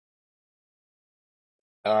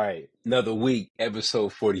All right, another week,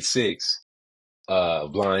 episode 46.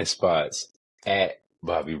 Blind spots at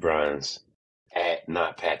Bobby Bronz, at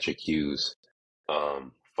not Patrick Hughes.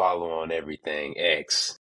 Follow on everything: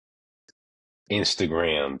 X,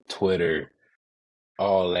 Instagram, Twitter,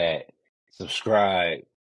 all that. Subscribe,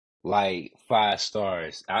 like 5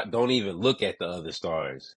 stars. Don't even look at the other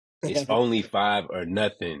stars. It's only 5 or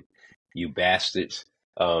nothing, you bastards.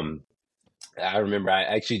 I remember I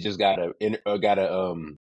actually just got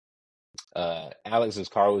Alex's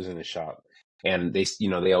car was in the shop, and they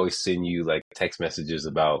always send you like text messages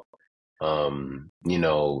about you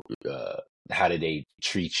know how did they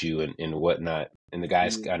treat you and whatnot, and the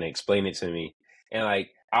guys kind of explained it to me, and like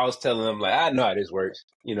I was telling them, like, I know how this works.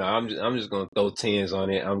 I'm just gonna throw tens on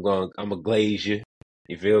it. I'm gonna glaze you.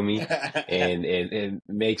 You feel me? and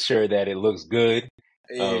make sure that it looks good.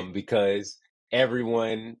 Because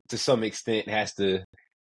everyone to some extent has to,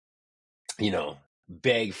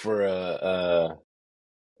 beg for a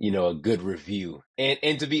good review.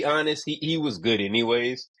 And to be honest, he was good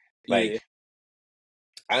anyways. Like,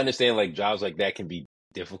 I understand like jobs like that can be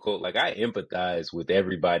difficult. Like, I empathize with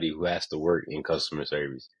everybody who has to work in customer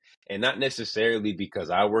service. And not necessarily because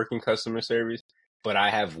I work in customer service, but I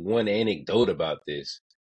have one anecdote about this.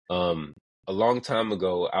 A long time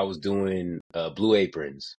ago, I was doing Blue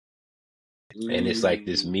Aprons. And it's like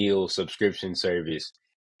this meal subscription service.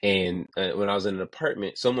 And when I was in an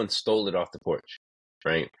apartment, someone stole it off the porch,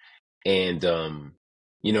 right? And I'm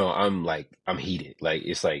heated. Like,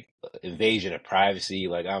 it's like invasion of privacy.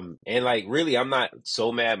 Really, I'm not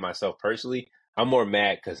so mad myself personally. I'm more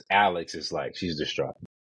mad because Alex is like, she's distraught,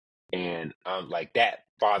 and I'm like, that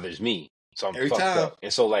bothers me. So I'm fucked up,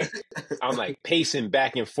 and so like I'm like pacing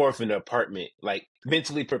back and forth in the apartment, like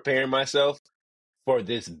mentally preparing myself for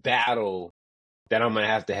this battle that I'm gonna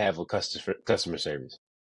have to have with customer service.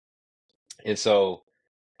 And so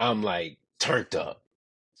I'm like turned up.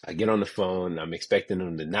 I get on the phone. I'm expecting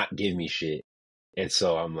them to not give me shit. And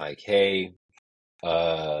so I'm like, hey,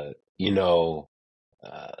 a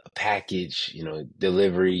package,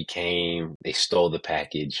 delivery came, they stole the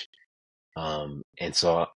package. And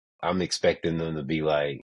so I'm expecting them to be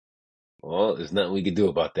like, well, there's nothing we can do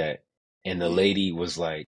about that. And the lady was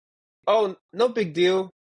like, oh, no big deal.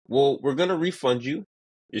 Well, we're going to refund you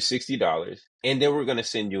your $60, and then we're going to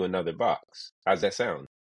send you another box. How's that sound?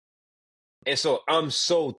 And so I'm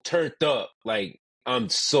so turned up. Like, I'm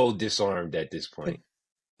so disarmed at this point.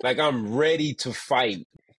 Like, I'm ready to fight.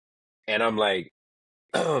 And I'm like,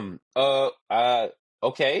 okay.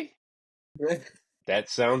 That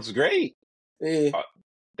sounds great.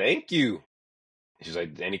 Thank you. She's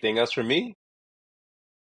like, anything else for me?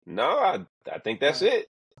 No, I think that's it.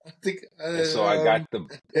 And so I got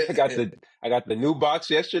the new box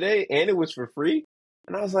yesterday, and it was for free.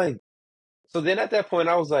 And I was like, so then at that point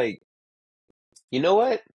I was like, you know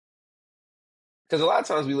what? Because a lot of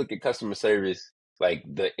times we look at customer service like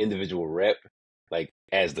the individual rep, like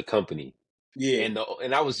as the company. Yeah.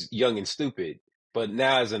 And I was young and stupid, but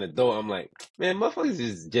now as an adult, I'm like, man, motherfuckers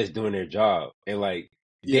is just doing their job, and like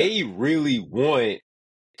they really want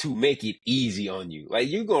to make it easy on you. Like,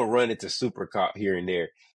 you're gonna run into super cop here and there,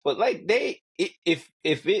 but like if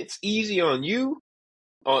it's easy on you,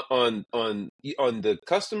 on the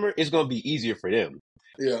customer, it's gonna be easier for them.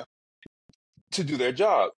 Yeah. To do their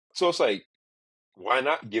job. So it's like, why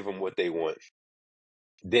not give them what they want?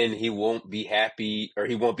 Then he won't be happy, or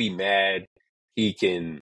he won't be mad.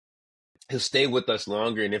 He'll stay with us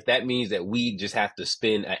longer. And if that means that we just have to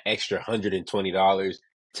spend an extra $120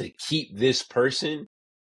 to keep this person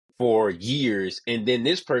for years, and then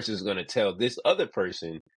this person's going to tell this other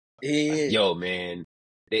person, like, yo, man,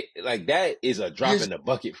 that is a drop in the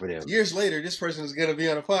bucket for them. Years later, this person is going to be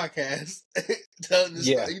on a podcast telling this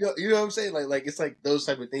stuff. You know what I'm saying? Like it's like those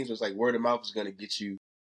type of things where it's like word of mouth is going to get you.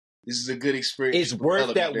 This is a good experience. It's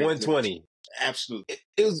worth that 120. Absolutely.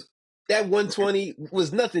 It was. That 120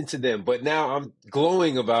 was nothing to them, but now I'm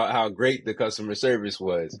glowing about how great the customer service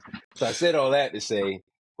was. So I said all that to say,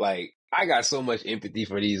 like, I got so much empathy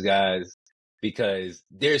for these guys, because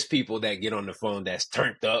there's people that get on the phone that's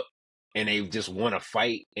turned up and they just want to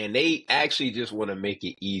fight, and they actually just want to make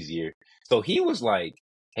it easier. So he was like,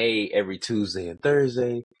 hey, every Tuesday and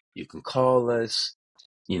Thursday, you can call us,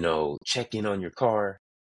 check in on your car.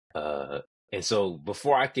 And so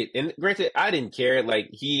before I could, and granted, I didn't care. Like,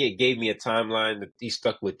 he gave me a timeline that he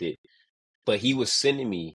stuck with it, but he was sending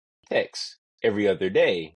me texts every other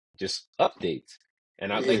day, just updates.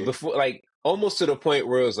 And I like before, like almost to the point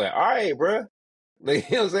where it was like, all right, bro, like,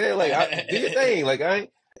 you know what I'm saying? Like, do your thing. Like, I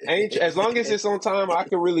ain't, as long as it's on time, I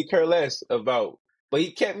can really care less about, but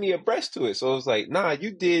he kept me abreast to it. So it was like, nah,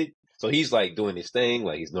 you did So he's like doing his thing,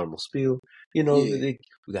 like his normal spiel. We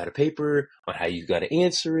got a paper on how you got to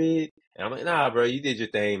answer it. And I'm like, nah, bro, you did your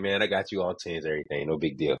thing, man. I got you all tens, everything. No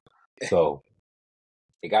big deal. So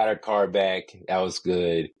they got our car back. That was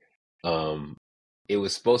good. It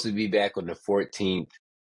was supposed to be back on the 14th.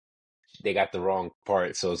 They got the wrong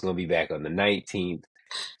part, so it's going to be back on the 19th.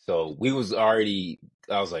 So I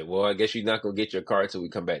was like, well, I guess you're not going to get your car till we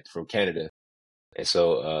come back from Canada. And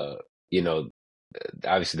so,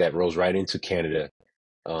 obviously that rolls right into Canada.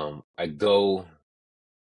 We go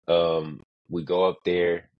up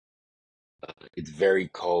there. It's very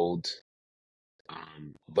cold.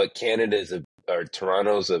 But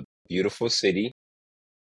Toronto's a beautiful city.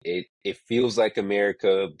 It feels like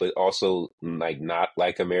America, but also like not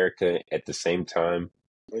like America at the same time.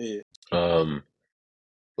 Oh, yeah. A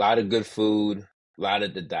lot of good food, a lot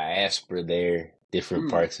of the diaspora there, different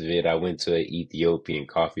parts of it. I went to an Ethiopian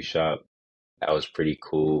coffee shop. That was pretty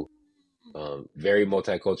cool. Very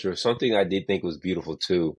multicultural. Something I did think was beautiful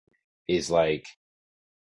too is like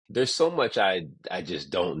there's so much I just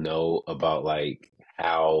don't know about like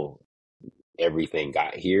how everything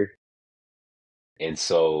got here. And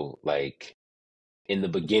so like in the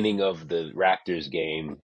beginning of the Raptors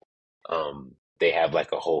game, they have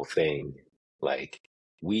like a whole thing. Like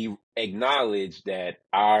we acknowledge that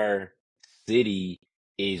our city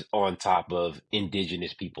is on top of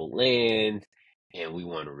indigenous people land and we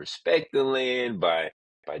want to respect the land by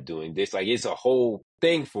doing this. Like it's a whole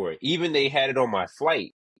thing for it. Even they had it on my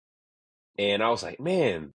flight. And I was like,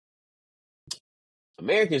 man,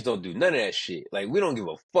 Americans don't do none of that shit. Like we don't give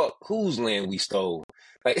a fuck whose land we stole.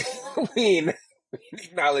 Like we ain't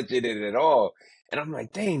acknowledging it at all. And I'm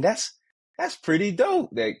like, dang, that's pretty dope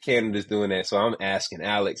that Canada's doing that. So I'm asking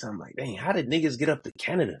Alex, I'm like, dang, how did niggas get up to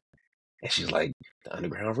Canada? And she's like, the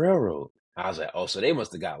Underground Railroad. I was like, oh, so they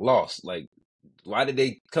must have got lost. Like, why did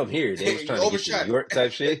they come here? They was trying to get to New York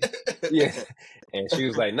type shit. Yeah. And she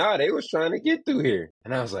was like, nah, they was trying to get through here.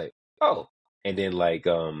 And I was like, oh. And then like,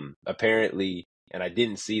 apparently, and I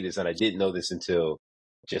didn't see this and I didn't know this until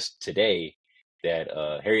just today, that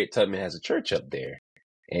Harriet Tubman has a church up there.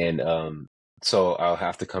 And so I'll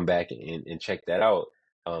have to come back and check that out.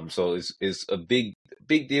 So it's a big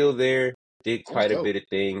deal there. Did quite a bit of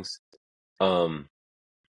things. Got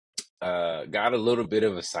a little bit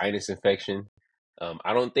of a sinus infection.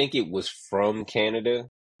 I don't think it was from Canada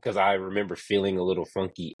because I remember feeling a little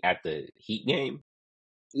funky at the Heat game.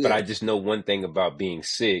 Yeah. But I just know one thing about being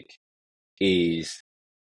sick is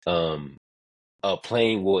a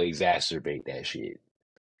plane will exacerbate that shit.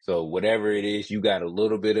 So whatever it is, you got a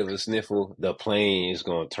little bit of a sniffle, the plane is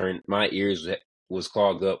going to turn. My ears was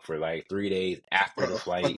clogged up for like 3 days after the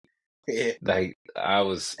flight. Yeah. Like I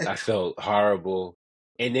felt horrible.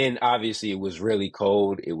 And then obviously it was really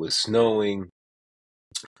cold. It was snowing.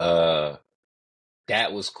 That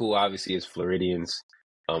was cool. Obviously as Floridians,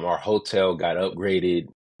 our hotel got upgraded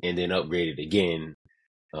and then upgraded again.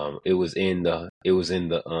 It was in the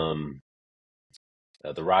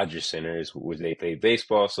Rogers Centers where they played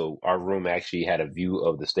baseball. So our room actually had a view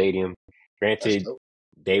of the stadium. Granted,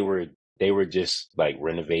 they were just like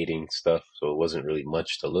renovating stuff, so it wasn't really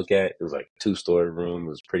much to look at. It was like a 2-story room. It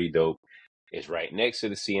was pretty dope. It's right next to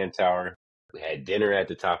the CN Tower. We had dinner at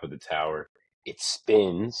the top of the tower. It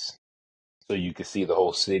spins, so you can see the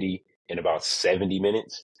whole city in about 70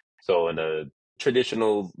 minutes. So in a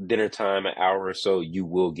traditional dinner time, an hour or so, you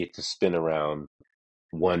will get to spin around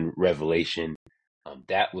one revelation.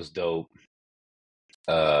 That was dope.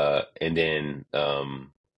 And then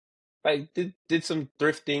like did some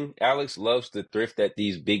thrifting. Alex loves to thrift at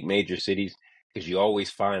these big major cities because you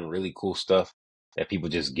always find really cool stuff that people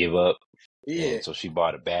just give up. Yeah. And so she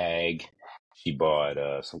bought a bag. She bought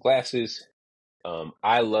some glasses.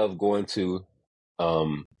 I love going to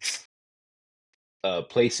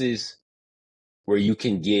places where you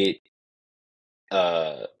can get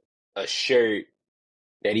a shirt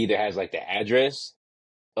that either has like the address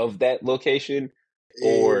of that location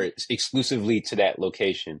or exclusively to that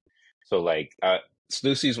location. So like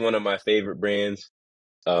Stussy's one of my favorite brands.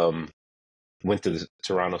 Went to the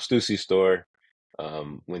Toronto Stussy store.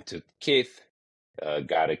 Went to Kith,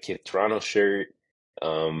 got a Kith Toronto shirt.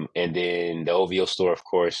 And then the OVO store, of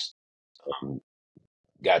course,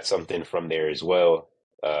 got something from there as well.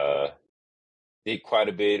 Did quite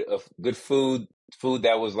a bit of good food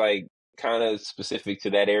that was like kind of specific to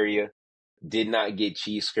that area. Did not get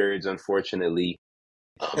cheese curds, unfortunately,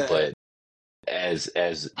 but as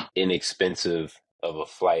inexpensive of a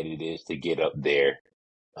flight it is to get up there,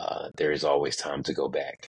 there is always time to go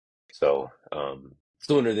back. So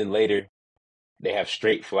sooner than later, they have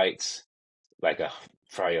straight flights, like a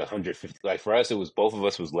probably 150. Like for us, it was both of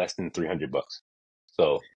us was less than $300.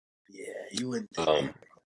 So yeah, you wouldn't think that.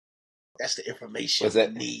 That's the information what's we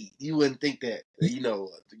that? need. You wouldn't think that,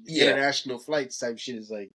 Yeah. international flights type shit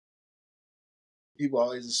is like, people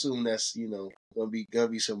always assume that's, gonna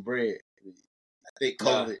be some bread. I think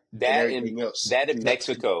Nah, COVID and everything else. that in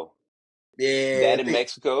Mexico. Yeah, That I in think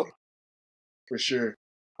Mexico. for sure.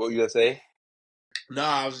 What were you gonna say? No,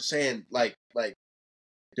 I was just saying, like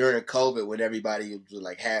during COVID when everybody was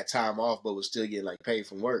like had time off but was still getting like paid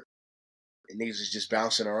from work, and niggas was just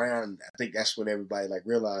bouncing around. I think that's when everybody like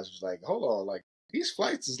realized, was like, hold on, like these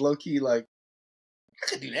flights is low key like, I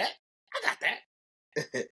could do that. I got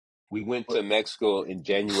that. We went But to Mexico in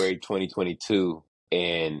January 2022,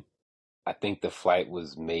 and I think the flight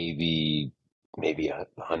was maybe $120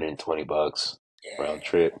 round yeah,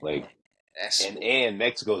 trip. Like, that's smooth. and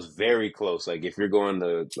Mexico's very close. Like, if you're going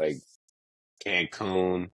to like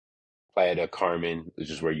Cancun, Playa del Carmen, which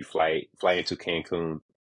is where you fly into Cancun,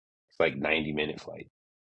 it's like 90-minute flight.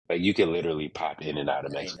 Like, you can literally pop in and out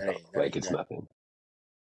of Mexico. That Like, ain't it's nothing.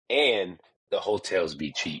 nothing. And the hotels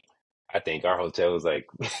be cheap. I think our hotel was like,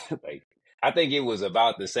 like, I think it was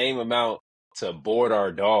about the same amount to board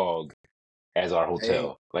our dog as our Hey,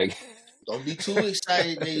 hotel. Like, don't be too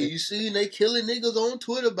excited, nigga. You see, they killing niggas on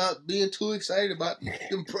Twitter about being too excited about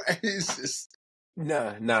them prices.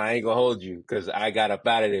 nah, I ain't gonna hold you because I got up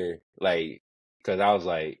out of there. Like, because I was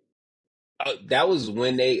like, that was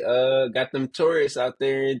when they got them tourists out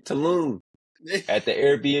there in Tulum at the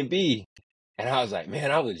Airbnb. And I was like,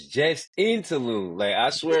 man, I was just in Tulum. Like,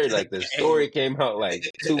 I swear, like, the Hey. story came out like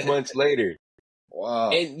 2 months later.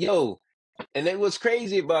 Wow. And yo, and then what's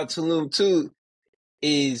crazy about Tulum too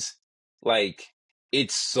is like,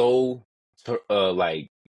 it's so, like,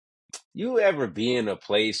 you ever be in a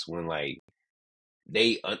place when like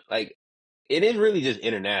like, it is really just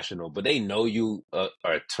international, but they know you are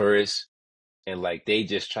a tourist, and like they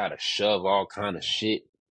just try to shove all kind of shit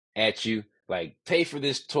at you, like pay for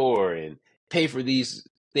this tour and pay for these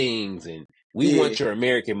things, and we Yeah. want your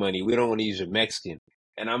American money. We don't want to use your Mexican.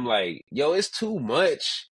 And I'm like, yo, it's too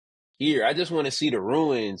much here. I just want to see the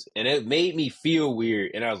ruins, and it made me feel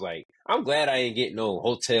weird. And I was like, I'm glad I ain't getting no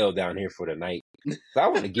hotel down here for the night. So I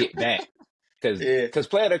want to get back Yeah. because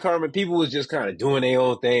Playa del Carmen people was just kind of doing their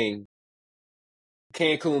own thing.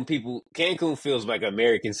 Cancun feels like an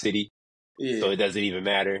American city, Yeah. so it doesn't even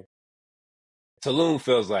matter. Tulum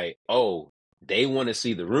feels like, oh, they want to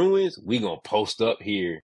see the ruins. We gonna post up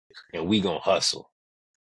here and we gonna hustle.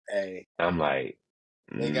 Hey, I'm like,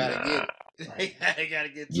 they gotta get nah, it. They gotta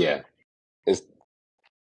get to yeah, it. it's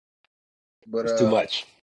But it's too much.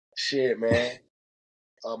 shit, man.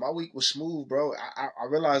 My week was smooth, bro. I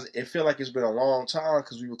realized it feel like it's been a long time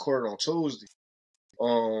because we recorded on Tuesday.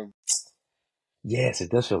 Yes,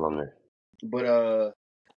 it does feel longer. But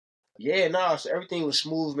yeah, nah. So everything was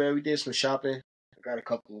smooth, man. We did some shopping. I got a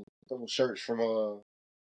couple shirts from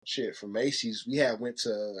from Macy's. I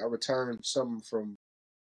returned something from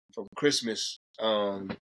Christmas.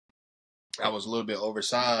 I was a little bit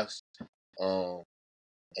oversized. And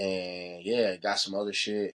yeah, got some other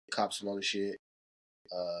shit, copped some other shit.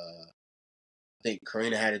 I think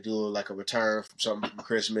Karina had to do like a return from something from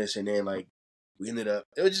Christmas, and then like we ended up.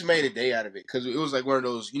 It just made a day out of it because it was like one of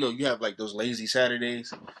those, you have like those lazy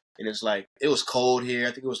Saturdays, and it's like it was cold here.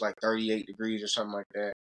 I think it was like 38 degrees or something like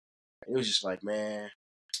that. It was just like, man,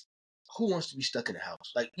 who wants to be stuck in the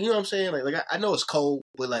house? Like, you know what I'm saying? Like I know it's cold,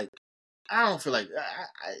 but like I don't feel like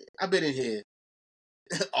I've been in here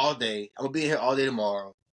all day. I'm gonna be in here all day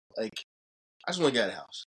tomorrow. Like I just want to get out of the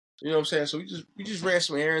house. You know what I'm saying? So we just ran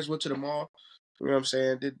some errands, went to the mall. You know what I'm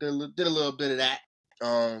saying? Did a little bit of that.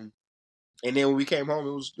 And then when we came home,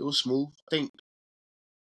 it was smooth. I think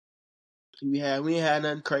we ain't had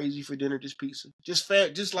nothing crazy for dinner. Just pizza. Just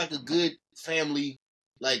like a good family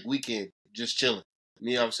like weekend. Just chilling.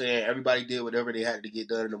 You know what I'm saying? Everybody did whatever they had to get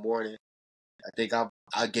done in the morning. I think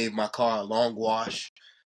I gave my car a long wash.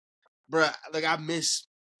 Bruh, like I miss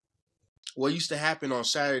what used to happen on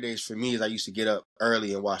Saturdays for me is I used to get up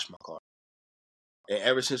early and wash my car. And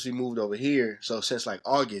ever since we moved over here, so since like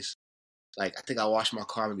August, like I think I washed my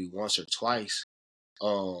car maybe once or twice.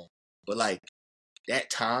 But like that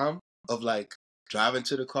time of like driving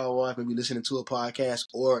to the car wash, maybe listening to a podcast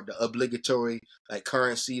or the obligatory like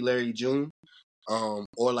Currency Larry June, or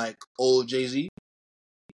like old Jay-Z.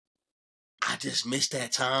 I just miss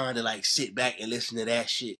that time to like sit back and listen to that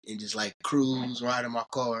shit and just like cruise, ride in my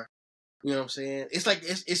car. You know what I'm saying? It's like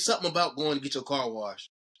it's something about going to get your car washed.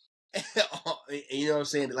 You know what I'm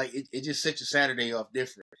saying? Like it just sets your Saturday off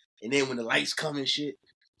different. And then when the lights come and shit,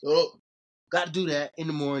 so got to do that in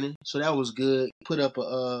the morning. So that was good. Put up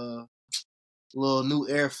little new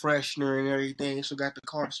air freshener and everything. So got the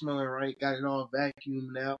car smelling right, got it all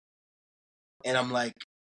vacuumed out. And I'm like,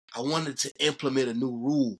 I wanted to implement a new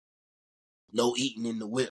rule: no eating in the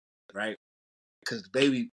whip, right? Because the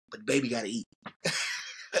baby got to eat.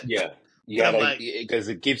 Yeah, you And I'm gotta, like, because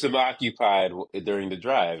it keeps them occupied during the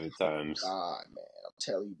drive at times. God, man, I'm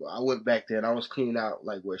telling you, bro. I went back there and I was cleaning out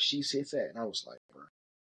like where she sits at, and I was like, bro,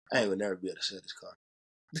 I ain't gonna never be able to sit this car.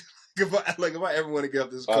 If I ever want to get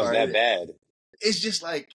up this Oh, it's car, that bad. it's just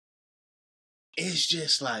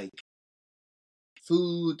like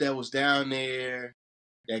food that was down there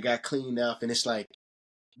that got cleaned up, and it's like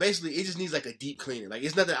basically it just needs like a deep cleaning. Like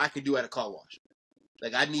it's nothing I can do at a car wash.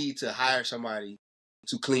 Like I need to hire somebody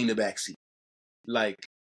to clean the back seat. Like,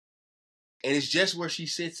 and it's just where she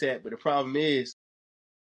sits at. But the problem is,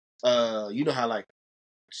 you know how like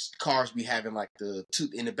cars be having like the two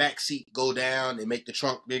in the back seat go down and make the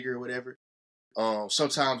trunk bigger or whatever.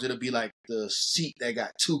 Sometimes it'll be like the seat that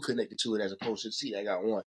got two connected to it as opposed to the seat that got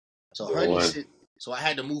one. So The honey one. sit. So I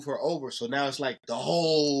had to move her over. So now it's like the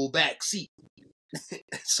whole back seat.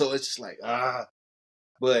 So it's just like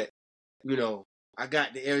but you know, I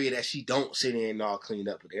got the area that she don't sit in all cleaned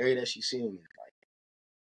up, but the area that she's sitting in, like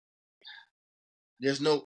there's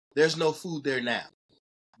no food there now.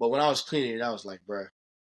 But when I was cleaning it, I was like, bruh,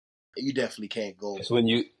 you definitely can't go. That's when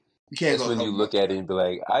you. You can't That's go a when you couple look months at it without. and be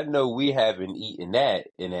like, I know we haven't eaten that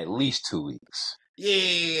in at least 2 weeks.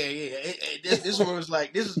 Yeah. This one was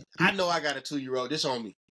like, this is. I know I got a 2-year-old. This on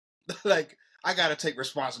me. Like I gotta take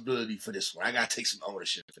responsibility for this one. I gotta take some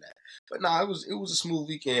ownership for that. But no, it was a smooth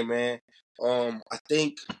weekend, man. I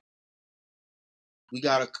think we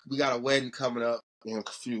got a wedding coming up in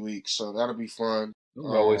a few weeks, so that'll be fun.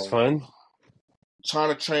 Always fun.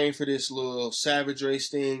 Trying to train for this little Savage Race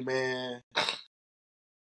thing, man.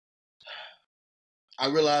 I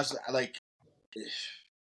realized, like,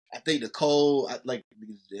 I think the cold,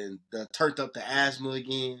 turned up the asthma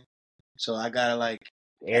again. So I gotta like,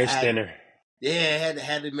 Air thinner. I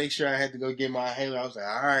had to make sure I had to go get my inhaler. I was like,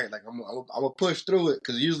 all right, like I'm gonna push through it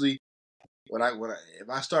because usually if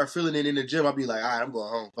I start feeling it in the gym, I'll be like, all right, I'm going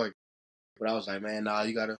home. Fuck. But I was like, man, nah,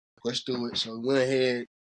 you gotta push through it. So we went ahead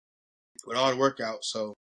with all the workouts.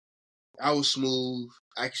 So I was smooth.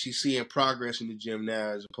 Actually seeing progress in the gym now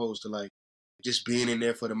as opposed to like just being in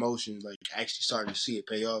there for the motion. Like actually starting to see it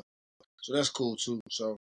pay off. So that's cool too.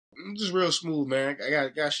 So I'm just real smooth, man. I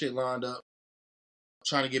got shit lined up. I'm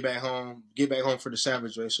trying to get back home for the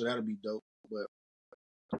Savage Race. So that'll be dope. But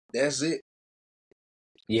that's it.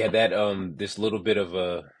 Yeah, that this little bit of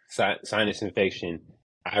a sinus infection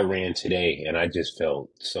I ran today, and I just felt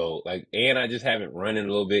so like, and I just haven't run in a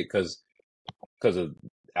little bit because of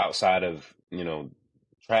outside of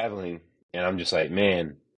traveling, and I'm just like,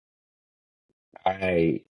 man,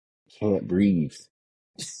 I can't breathe,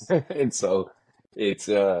 and so it's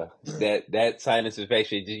that sinus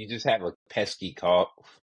infection. You just have a pesky cough,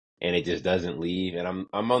 and it just doesn't leave, and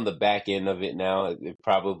I'm on the back end of it now. It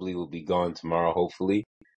probably will be gone tomorrow, hopefully.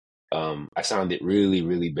 I sounded really,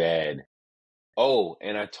 really bad. Oh,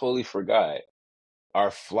 and I totally forgot. Our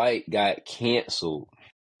flight got canceled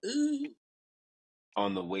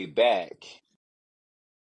on the way back,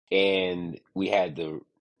 and we had to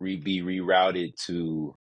be rerouted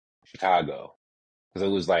to Chicago because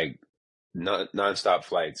it was like nonstop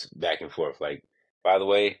flights back and forth. Like, by the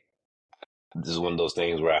way, this is one of those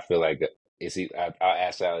things where I feel like I'll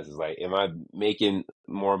ask Alice, is like, am I making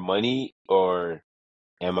more money or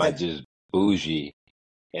am I just bougie?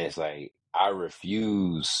 And it's like, I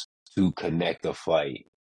refuse to connect a flight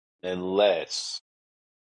unless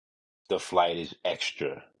the flight is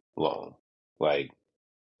extra long. Like,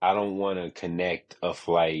 I don't want to connect a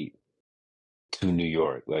flight to New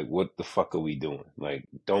York. Like, what the fuck are we doing? Like,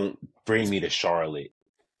 don't bring me to Charlotte.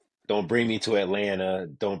 Don't bring me to Atlanta.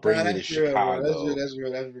 Don't bring Nah, me to that's real, bro. Chicago. That's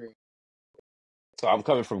real. That's real. So I'm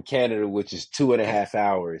coming from Canada, which is 2.5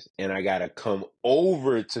 hours, and I gotta come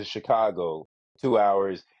over to Chicago 2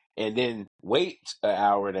 hours, and then wait an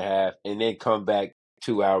hour and a half, and then come back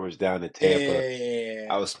 2 hours down to Tampa.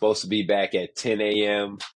 Yeah. I was supposed to be back at 10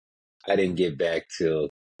 a.m. I didn't get back till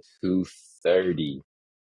 2:30,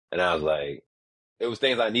 and I was like, it was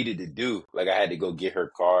things I needed to do. Like I had to go get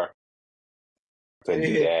her car. Couldn't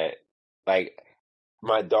do that. Like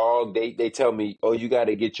my dog, they tell me, oh, you got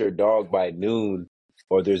to get your dog by noon,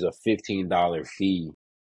 or there's a $15 fee.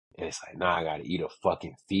 And it's like, nah, I got to eat a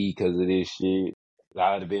fucking fee because of this shit.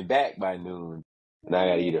 I would have been back by noon, and I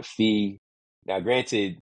got to eat a fee. Now,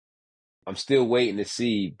 granted, I'm still waiting to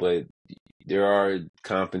see, but there are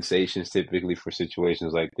compensations typically for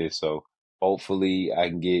situations like this. So hopefully I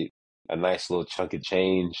can get a nice little chunk of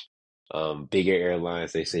change. Bigger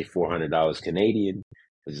airlines, they say $400 Canadian,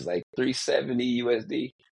 which is like 370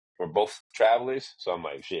 USD for both travelers. So I'm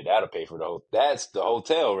like, shit, that'll pay for the whole. That's the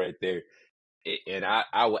hotel right there. And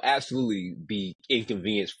I will absolutely be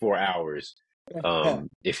inconvenienced 4 hours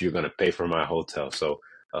if you're gonna pay for my hotel. So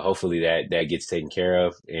hopefully that gets taken care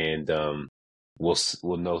of, and we'll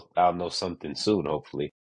know. I'll know something soon,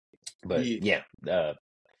 hopefully. But yeah,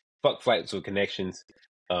 fuck flights with connections.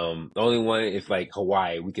 The only one is like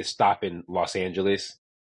Hawaii. We could stop in Los Angeles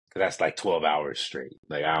because that's like 12 hours straight.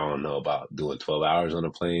 Like I don't know about doing 12 hours on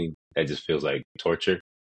a plane. That just feels like torture.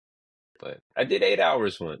 But I did 8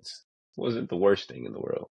 hours once. Wasn't the worst thing in the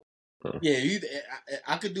world. Huh. Yeah,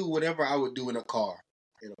 I could do whatever I would do in a car.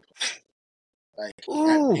 Like,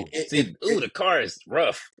 the car is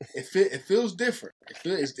rough. It feels different.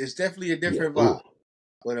 It's definitely a different vibe.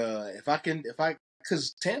 But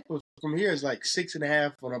because Tampa from here is like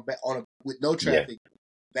 6.5 on a with no traffic,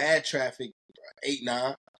 bad traffic, 8,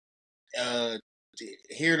 9.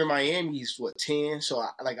 Here to Miami is 10. So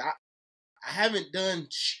I haven't done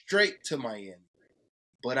straight to Miami,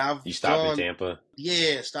 but You stopped in Tampa.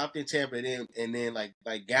 Yeah, stopped in Tampa and then like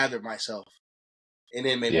gathered myself and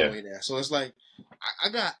then made my way there. So it's like I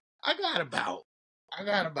got about 8. I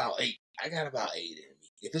got about 8 in me.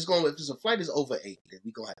 If it's a flight is over 8, then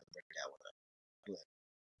we gonna have to break that one up.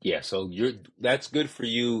 Yeah, so that's good for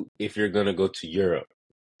you if you're gonna go to Europe.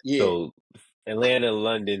 Yeah. So Atlanta,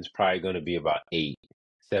 London's probably gonna be about 8,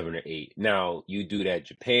 7 or 8. Now you do that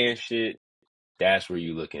Japan shit. That's where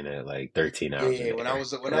you're looking at like 13 hours. Yeah, when I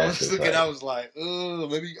was looking, I was like,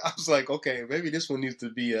 maybe I was like, okay, maybe this one needs to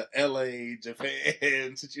be a LA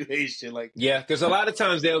Japan situation. Like, yeah, because a lot of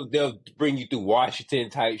times they'll bring you through Washington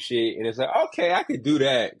type shit, and it's like, okay, I could do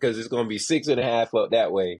that because it's gonna be 6.5 up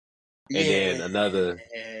that way, and then another.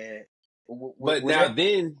 But now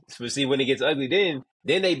then, see when it gets ugly, then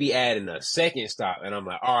they be adding a second stop, and I'm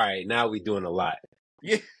like, all right, now we doing a lot.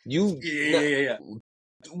 Yeah, yeah.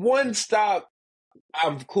 One stop.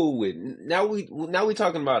 I'm cool with. Now we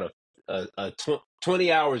talking about a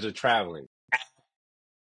 20 hours of traveling.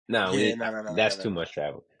 No, that's too much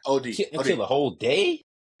travel. OD. Until a whole day?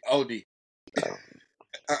 OD.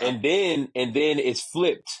 And then it's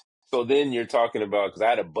flipped. So then you're talking about, because I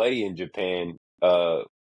had a buddy in Japan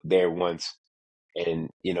there once, and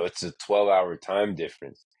it's a 12-hour time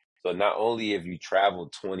difference. So not only have you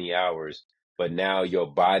traveled 20 hours, but now your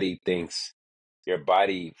body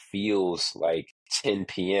feels like 10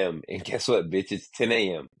 p.m. And guess what, bitch? It's 10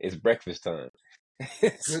 a.m. It's breakfast time.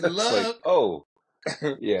 Good luck. Like, oh,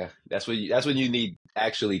 yeah. That's when you need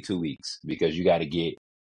actually 2 weeks, because you got to get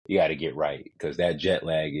right, because that jet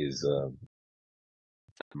lag is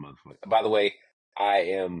motherfucker. By the way,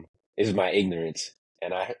 this is my ignorance,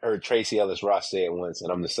 and I heard Tracy Ellis Ross say it once,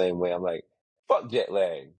 and I'm the same way. I'm like, fuck jet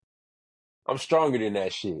lag. I'm stronger than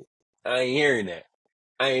that shit. I ain't hearing that.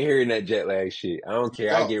 I ain't hearing that jet lag shit. I don't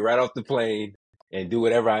care. I get right off the plane and do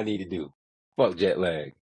whatever I need to do. Fuck jet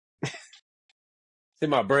lag. It's in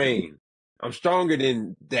my brain. I'm stronger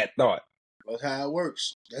than that thought. That's how it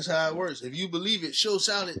works. If you believe it, show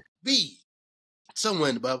solid B. Somewhere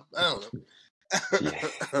in the Bible. I don't know.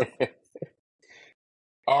 Yeah.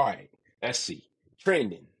 All right. Let's see.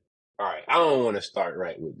 Trending. All right. I don't want to start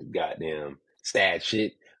right with the goddamn sad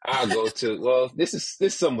shit. I'll go to, this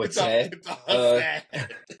is somewhat sad. Sad.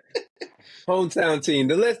 Hometown team,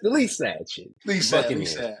 the least sad shit. Least sad.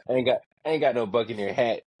 I ain't got no Buccaneer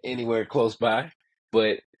hat anywhere close by.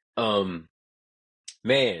 But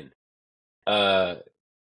man,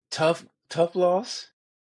 tough loss.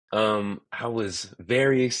 I was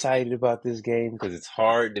very excited about this game because it's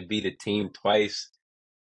hard to beat a team twice,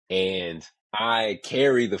 and I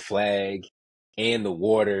carry the flag and the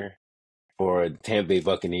water for the Tampa Bay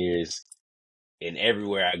Buccaneers and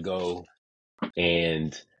everywhere I go,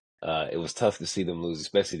 and it was tough to see them lose,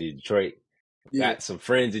 especially to Detroit. Yeah. Got some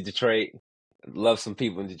friends in Detroit, love some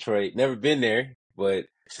people in Detroit. Never been there, but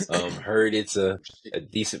heard it's a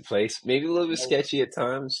decent place. Maybe a little bit sketchy at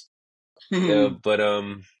times, but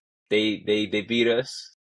they beat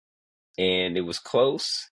us, and it was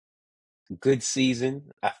close. Good season.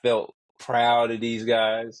 I felt proud of these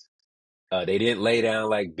guys. They didn't lay down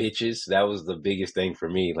like bitches. That was the biggest thing for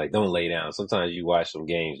me. Like, don't lay down. Sometimes you watch some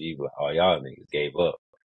games, you be like, oh, y'all niggas gave up.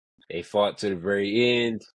 They fought to the very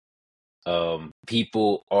end.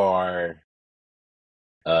 People are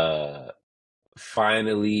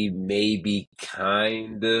finally maybe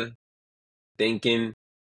kind of thinking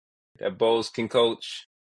that Bowles can coach.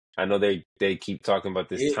 I know they keep talking about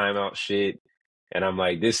this timeout shit, and I'm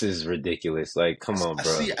like, this is ridiculous. Like, come on,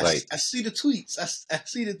 bro. I see the tweets. I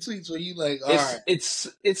see the tweets where you like, all right. It's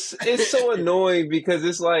so annoying because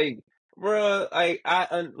it's like,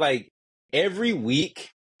 bruh, like every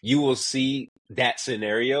week you will see that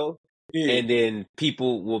scenario, and then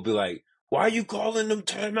people will be like, "Why are you calling them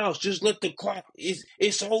timeouts? Just let the clock.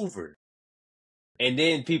 It's over." And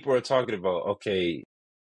then people are talking about, okay,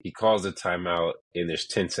 he calls a timeout, and there's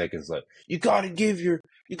 10 seconds left. You gotta give your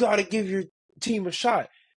team a shot.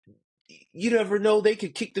 You never know, they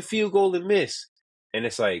could kick the field goal and miss. And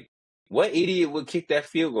it's like, what idiot would kick that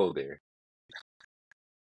field goal there?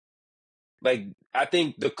 Like, I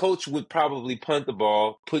think the coach would probably punt the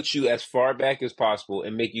ball, put you as far back as possible,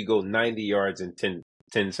 and make you go 90 yards in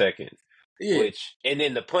 10 seconds. Yeah. And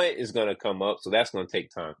then the punt is going to come up, so that's going to take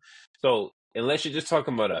time. So, unless you're just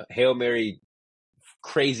talking about a Hail Mary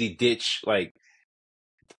crazy ditch, like,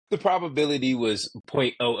 the probability was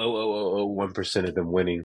 0.00001% of them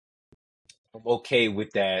winning. I'm okay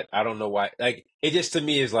with that. I don't know why. Like, it just to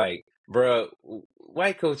me is like, bruh,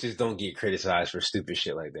 white coaches don't get criticized for stupid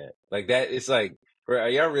shit like that. Like that, it's like, bruh, are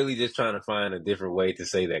y'all really just trying to find a different way to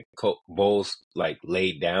say that Bowles like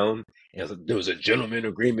laid down and there was a gentleman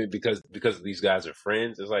agreement because these guys are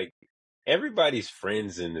friends? It's like everybody's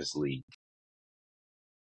friends in this league.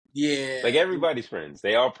 Yeah. Like everybody's friends.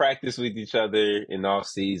 They all practice with each other in off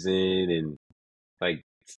season and like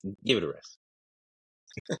give it a rest.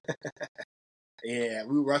 Yeah,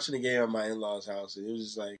 we were watching the game at my in-laws' house, and it was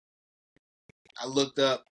just like, I looked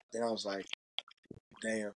up, and I was like,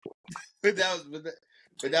 damn. But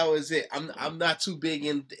that was it. I'm not too big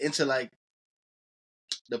into like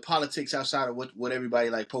the politics outside of what everybody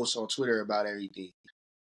like posts on Twitter about everything.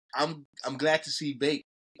 I'm glad to see Bake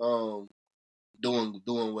doing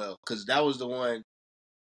well, because that was the one.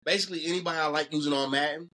 Basically, anybody I like using on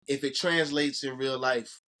Madden, if it translates in real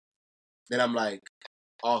life, then I'm like,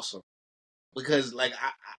 awesome. Because like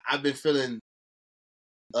I've been feeling,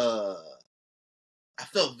 I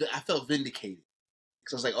felt vindicated,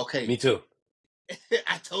 because I was like, okay, Me too.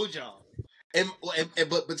 I told y'all.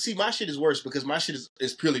 But see, my shit is worse because my shit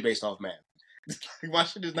is purely based off Madden. My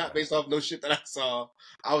shit is not based off no shit that I saw.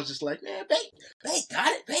 I was just like, man, Bake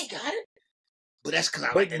got it. But that's because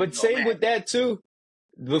I like that. But same with that too.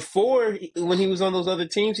 Before, when he was on those other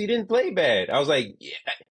teams, he didn't play bad. I was like,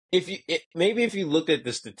 yeah, maybe if you looked at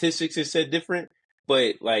the statistics, it said different.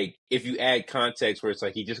 But like, if you add context, where it's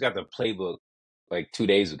like he just got the playbook like 2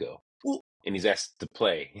 days ago, and he's asked to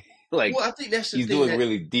play, like, well, I think that's the he's thing doing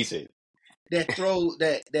really decent.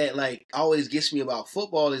 That like always gets me about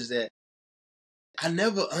football is that I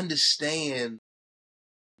never understand,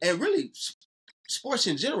 and really sports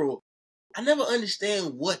in general, I never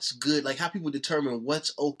understand what's good, like how people determine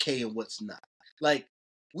what's okay and what's not. Like,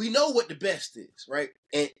 we know what the best is, right?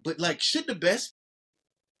 But like, should the best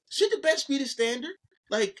be the standard?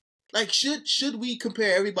 Like should we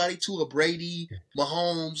compare everybody to a Brady,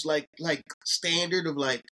 Mahomes, like standard of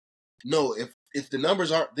like, no, if the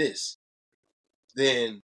numbers aren't this,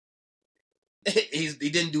 then he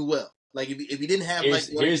didn't do well. Like if he didn't have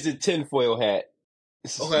Here's the tinfoil hat.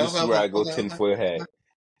 This is where I go tinfoil hat.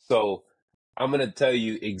 So I'm going to tell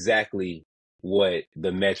you exactly what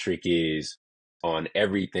the metric is on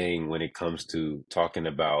everything when it comes to talking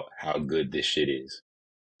about how good this shit is.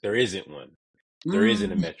 There isn't one. There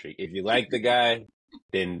isn't a metric. If you like the guy,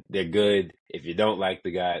 then they're good. If you don't like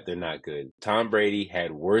the guy, they're not good. Tom Brady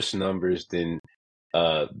had worse numbers than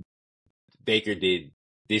Baker did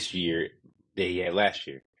this year that he had last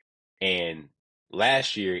year. And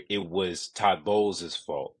last year, it was Todd Bowles'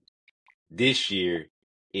 fault. This year,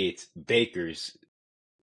 it's Baker's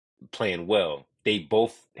playing well. They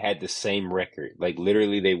both had the same record. Like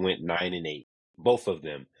literally, they went 9-8, both of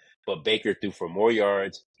them. But Baker threw for more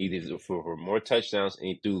yards, he threw for more touchdowns, and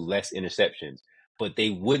he threw less interceptions. But they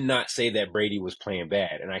would not say that Brady was playing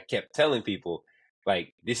bad. And I kept telling people,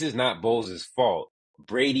 like, this is not Bowles' fault.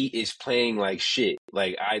 Brady is playing like shit.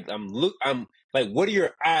 Like I'm like, what are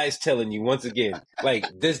your eyes telling you once again? Like,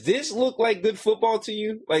 does this look like good football to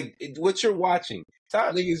you? Like, what you're watching?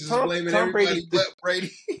 Niggas is blaming everybody but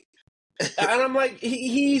Brady. And I'm like,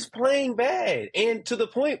 he's playing bad, and to the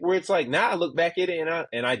point where it's like, now I look back at it,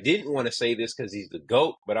 and I didn't want to say this because he's the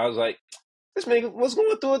GOAT, but I was like, this nigga was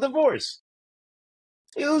going through a divorce.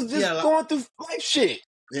 He was just going through life shit.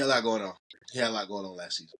 He had a lot going on. He had a lot going on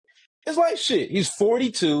last season. It's life shit. He's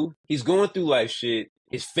 42. He's going through life shit.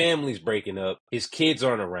 His family's breaking up. His kids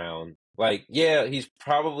aren't around. Like, yeah, he's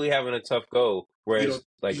probably having a tough go. Whereas,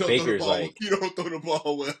 like, Baker's like, you don't throw the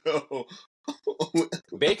ball well.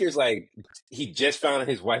 Baker's like, he just found out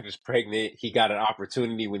his wife is pregnant. He got an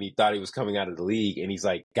opportunity when he thought he was coming out of the league, and he's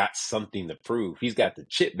like, got something to prove. He's got the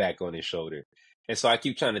chip back on his shoulder. And so I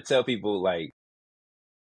keep trying to tell people, like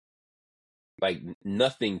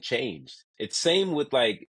nothing changed. It's same with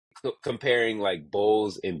like comparing like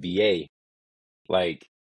Bulls and BA. Like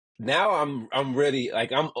now I'm ready.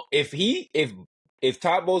 Like if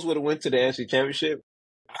Todd Bowles would have went to the NFC Championship,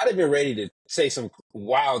 I'd have been ready to say some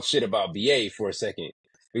wild shit about BA for a second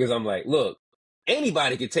because I'm like, look,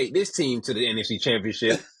 anybody could take this team to the NFC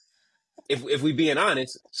Championship if we being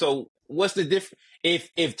honest. So what's the difference?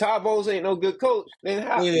 If Todd Bowles ain't no good coach, then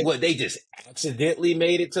how? Yeah. What, they just accidentally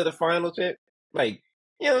made it to the final chip? Like,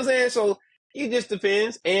 you know what I'm saying? So it just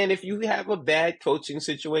depends. And if you have a bad coaching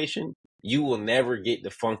situation, you will never get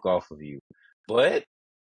the funk off of you. But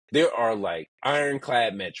there are like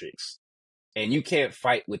ironclad metrics, and you can't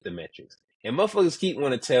fight with the metrics. And motherfuckers keep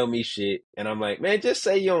want to tell me shit, and I'm like, man, just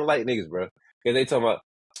say you don't like niggas, bro. Because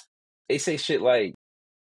they say shit like,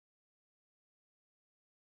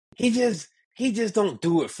 he just don't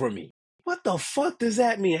do it for me. What the fuck does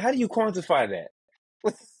that mean? How do you quantify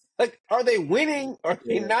that? Like, are they winning or are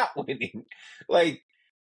they not winning? Like,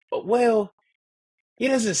 well, he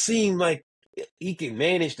doesn't seem like he can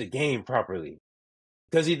manage the game properly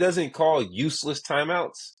because he doesn't call useless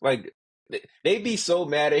timeouts. Like, they be so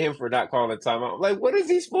mad at him for not calling a timeout. Like, what is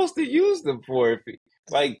he supposed to use them for?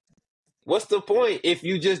 Like, what's the point? If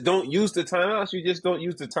you just don't use the timeouts, you just don't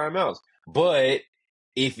use the timeouts. But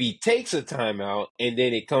if he takes a timeout and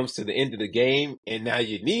then it comes to the end of the game and now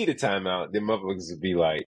you need a timeout, then motherfuckers would be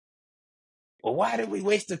like, well, why did we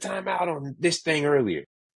waste the timeout on this thing earlier?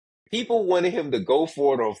 People wanted him to go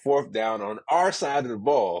for it on fourth down on our side of the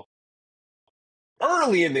ball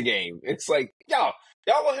early in the game. It's like, y'all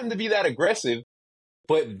want him to be that aggressive,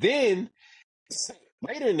 but then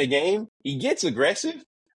later in the game, he gets aggressive.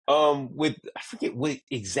 With I forget what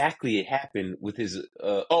exactly it happened with his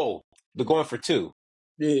the going for two.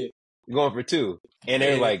 Yeah. Going for two. And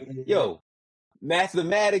they're like, yo,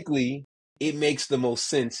 mathematically, it makes the most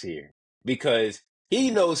sense here because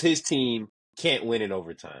he knows his team can't win in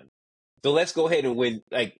overtime. So let's go ahead and win.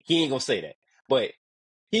 Like, he ain't gonna say that, but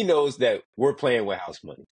he knows that we're playing with house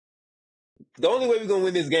money. The only way we're gonna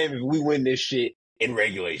win this game is if we win this shit in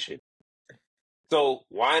regulation. So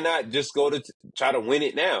why not just go to try to win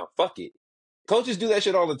it now? Fuck it. Coaches do that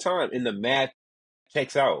shit all the time, and the math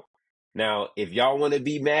checks out. Now, if y'all want to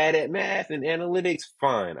be mad at math and analytics,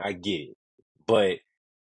 fine, I get it. But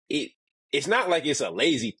it's not like it's a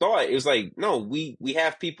lazy thought. It's like, no, we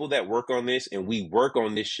have people that work on this, and we work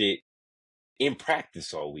on this shit in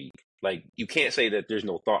practice all week. Like, you can't say that there's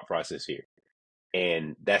no thought process here.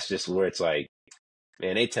 And that's just where it's like,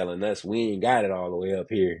 man, they telling us we ain't got it all the way up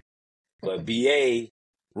here. But BA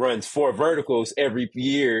runs 4 verticals every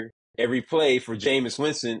year, every play for Jameis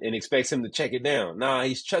Winston and expects him to check it down. Nah,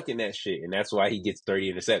 he's chucking that shit, and that's why he gets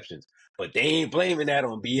 30 interceptions. But they ain't blaming that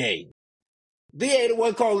on BA. BA the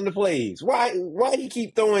one calling the plays. Why do you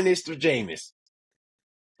keep throwing this to Jameis?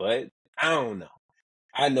 But I don't know.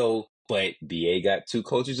 I know, but BA got 2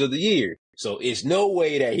 coaches of the year. So it's no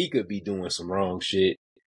way that he could be doing some wrong shit.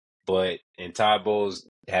 And Todd Bowles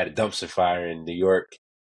had a dumpster fire in New York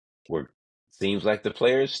where seems like the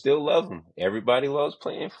players still love him. Everybody loves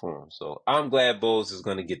playing for him. So I'm glad Bowles is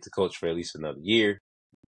going to get to coach for at least another year.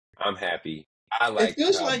 I'm happy. I like it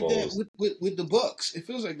feels Todd like Bowles. that with the Bucks. It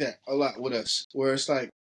feels like that a lot with us, where it's like,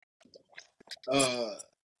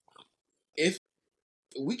 if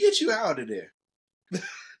we get you out of there,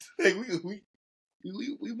 like we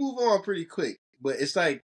move on pretty quick. But it's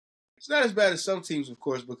like, it's not as bad as some teams, of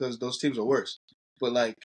course, because those teams are worse. But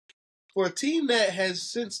like, for a team that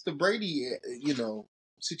has, since the Brady,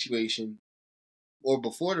 situation, or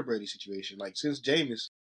before the Brady situation, like since Jameis,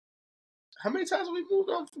 how many times have we moved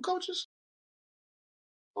on from coaches?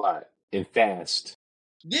 A lot. And fast.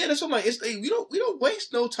 Yeah, that's what I'm like. We don't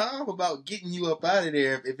waste no time about getting you up out of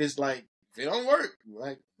there if it's like, if it don't work.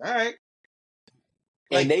 Like, all right.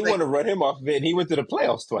 And they want to run him off of it, and he went to the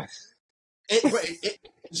playoffs twice.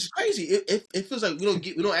 It's crazy. It feels like we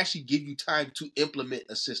don't actually give you time to implement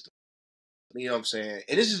a system. You know what I'm saying?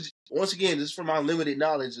 And this is, once again, this is from my limited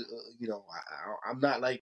knowledge. I'm not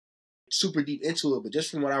like super deep into it, but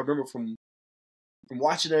just from what I remember from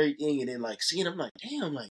watching everything and then like seeing, I'm like,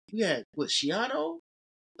 damn, like you had what, Shiano?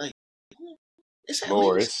 Like, it's at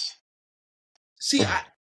Morris. least. See,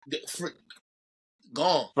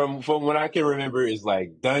 gone. From what I can remember is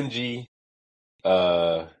like Dungy,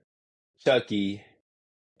 Chucky,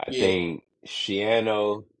 I think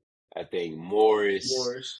Shiano, I think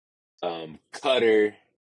Morris. Cutter.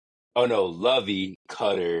 Oh no, Lovey,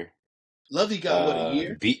 Cutter. Lovey got what, a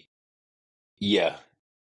year? Yeah.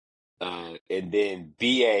 And then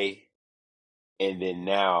BA, and then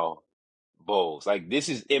now Bowles. Like, this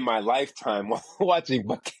is in my lifetime watching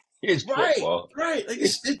Buccaneers football. Right. Like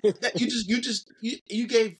you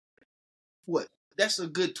gave what, that's a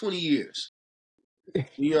good 20 years.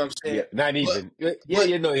 You know what I'm saying? Yeah, not even. But,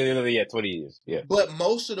 20 years. Yeah. But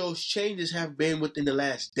most of those changes have been within the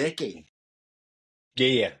last decade.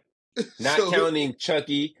 Yeah. Not So, counting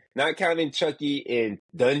Chucky and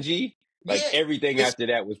Dungy. Like yeah, everything after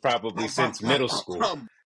that was probably since middle school. So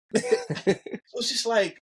it's just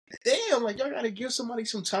like, damn, like y'all gotta give somebody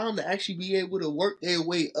some time to actually be able to work their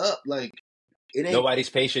way up. Like it ain't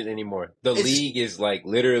Nobody's patient anymore. The league is like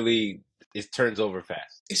literally it turns over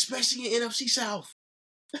fast. Especially in NFC South.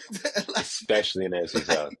 Especially in NFC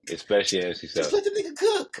South. Especially in NFC South. Just let the nigga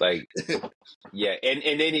cook. Like, yeah,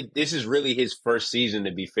 and then this is really his first season,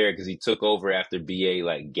 to be fair, because he took over after BA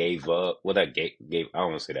like gave up. Well, that gave I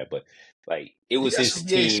don't want to say that, but like it was his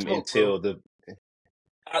team smoke, until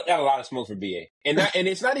I got a lot of smoke for BA, and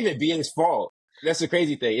it's not even BA's fault. That's the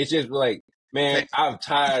crazy thing. It's just like, man, I'm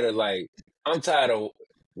tired of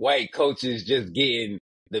white coaches just getting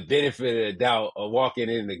the benefit of the doubt of walking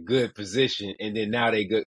in a good position, and then now they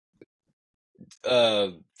go.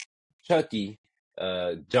 Chucky,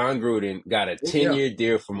 John Gruden got a 10-year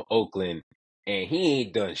deal from Oakland, and he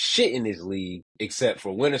ain't done shit in this league except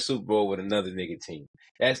for win a Super Bowl with another nigga team.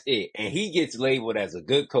 That's it. And he gets labeled as a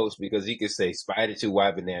good coach because he can say Spider 2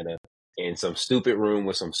 Y Banana in some stupid room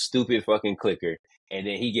with some stupid fucking clicker, and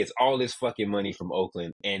then he gets all this fucking money from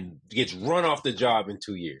Oakland and gets run off the job in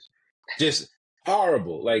 2 years. Just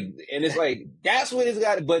horrible. Like, and it's like, that's what it's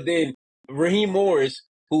got. But then Raheem Morris,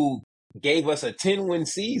 who gave us a 10-win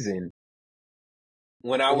season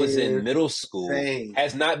when I was in middle school,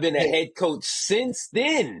 has not been a head coach since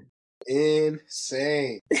then.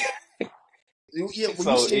 Insane. Yeah,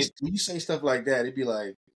 when you say stuff like that, it'd be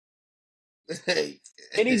like, hey.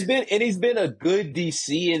 And he's been a good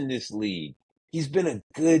DC in this league. He's been a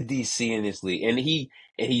good DC in this league, and he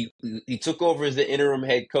took over as the interim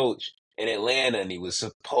head coach in Atlanta, and he was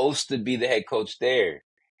supposed to be the head coach there.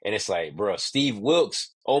 And it's like, bro, Steve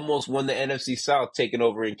Wilkes almost won the NFC South taking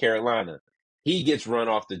over in Carolina. He gets run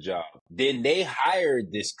off the job. Then they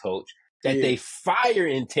hired this coach that they fire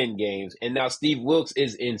in 10 games. And now Steve Wilkes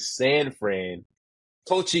is in San Fran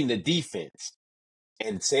coaching the defense.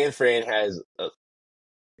 And San Fran has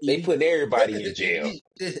they put everybody in jail.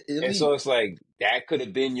 And so it's like, that could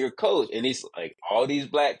have been your coach. And it's like all these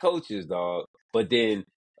black coaches, dog. But then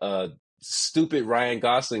stupid Ryan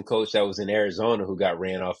Gosling coach that was in Arizona who got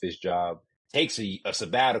ran off his job takes a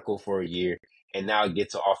sabbatical for a year and now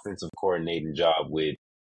gets an offensive coordinating job with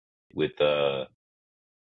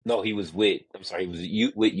he was with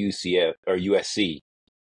UCF or USC,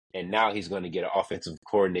 and now he's going to get an offensive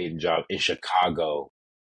coordinating job in Chicago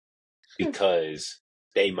because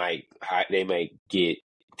they might get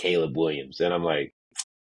Caleb Williams. And I'm like,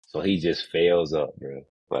 so he just fails up, bro.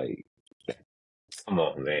 Like, come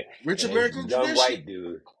on, man. Rich American young tradition. White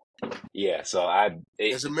dude. Yeah, so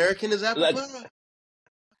as American as apple pie.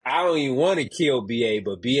 I don't even want to kill BA,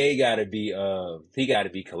 but BA gotta be he gotta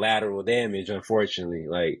be collateral damage, unfortunately.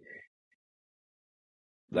 Like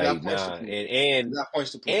nah. And I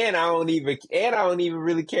don't even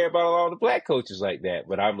really care about all the black coaches like that.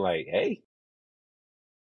 But I'm like, hey,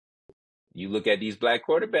 you look at these black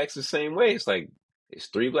quarterbacks the same way. It's like it's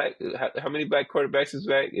three black. How many black quarterbacks is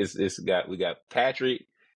back? We got Patrick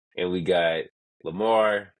and we got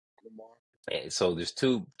Lamar. And so there's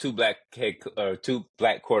two black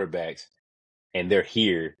quarterbacks, and they're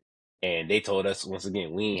here. And they told us once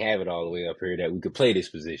again we ain't have it all the way up here that we could play this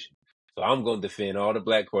position. So I'm going to defend all the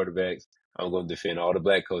black quarterbacks. I'm going to defend all the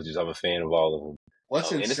black coaches. I'm a fan of all of them.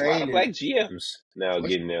 What's insane? And it's a lot of black GMs now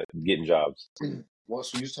getting jobs.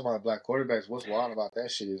 Once we used to talk about black quarterbacks, what's wild about that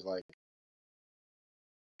shit is like,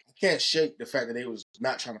 I can't shake the fact that they was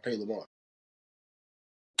not trying to pay Lamar.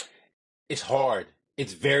 It's hard.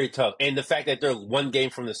 It's very tough. And the fact that they're one game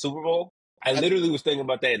from the Super Bowl, I literally was thinking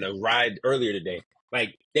about that in a ride earlier today.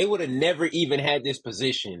 Like, they would have never even had this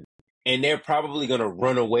position, and they're probably going to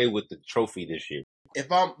run away with the trophy this year.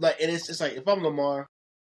 If I'm like, and it's like, if I'm Lamar,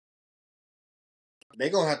 they're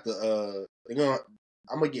going to have to,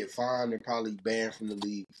 I'm going to get fined and probably banned from the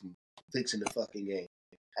league from fixing the fucking game.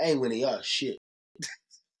 I ain't winning y'all shit.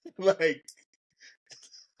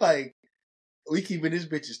 like, we keeping this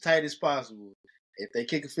bitch as tight as possible. If they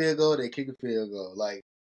kick a field goal, they kick a field goal. Like,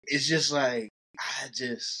 it's just like,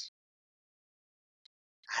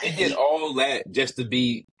 They did all that just to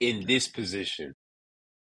be in this position.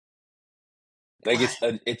 Like,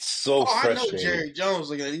 it's so frustrating. I know Jerry Jones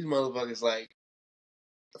looking at these motherfuckers like,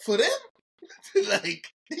 for them? Like,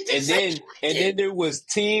 and then there was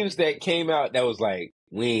teams that came out that was like,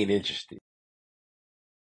 we ain't interested.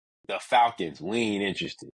 The Falcons, we ain't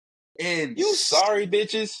interested. And you sorry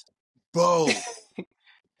bitches, bro.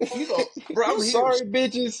 Bro, You I'm here. sorry,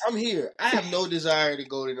 bitches. I'm here. I have no desire to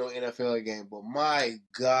go to no NFL game, but my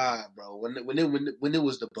God, bro, when it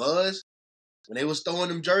was the buzz, when they was throwing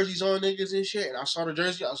them jerseys on niggas and shit, and I saw the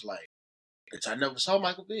jersey, I was like, bitch, I never saw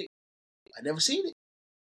Michael Vick. I never seen it.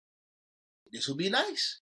 This would be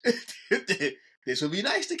nice. This would be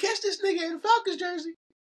nice to catch this nigga in the Falcons jersey.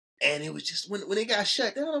 And it was just when it got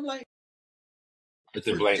shut down, I'm like, It's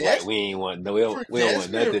a blank like we don't want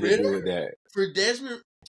nothing to do with that. For Desmond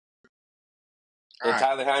And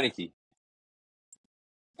Tyler Heineke.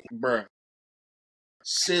 Bruh.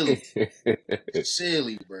 Silly.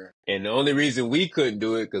 Silly, bruh. And the only reason we couldn't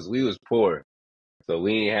do it because we was poor. So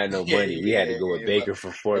we ain't had no money. We had to go with Baker for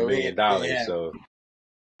 $4 million. So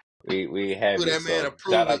we have it.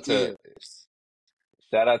 So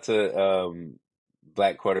shout out to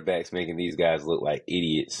black quarterbacks making these guys look like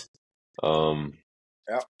idiots.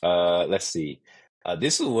 Let's see.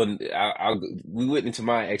 This is one we went into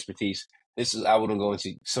my expertise. I wouldn't go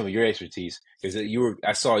into some of your expertise because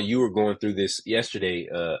I saw you were going through this yesterday.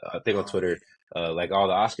 I think on Twitter, like all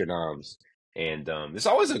the Oscar noms, and it's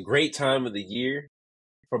always a great time of the year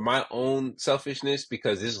for my own selfishness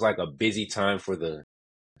because this is like a busy time for the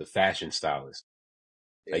fashion stylists.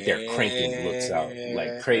 Like they're cranking looks out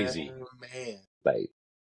like crazy. Man. Like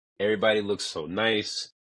everybody looks so nice.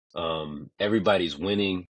 Everybody's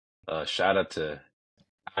winning. Shout out to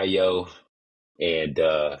Ayo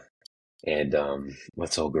and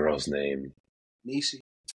what's old girl's name? Niecy.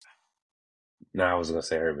 No, I was gonna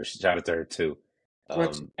say her, but shout out to her too.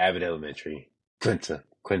 Abbott Elementary, Quinta,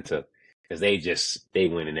 because they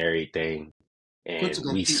winning everything, and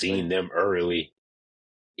we seen them early.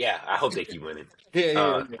 Yeah, I hope they keep winning.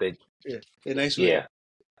 Yeah, nice with it.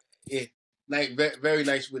 Yeah, nice, very, very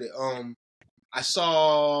nice with it. I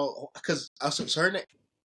saw because her name.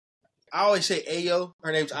 I always say Ayo.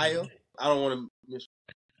 Her name's Ayo. I don't want to miss.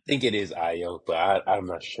 I think it is Ayo, but I'm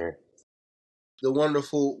not sure. The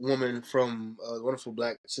wonderful woman from the wonderful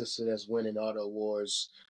black sister that's winning all the awards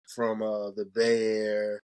from the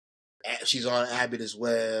Bear. She's on Abbott as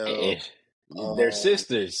well. They're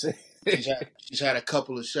sisters. she's had a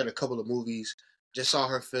couple of movies. Just saw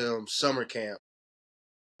her film Summer Camp.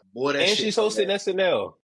 Boy, that and she's hosting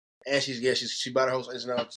SNL. And she about to host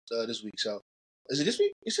SNL this week. So is it this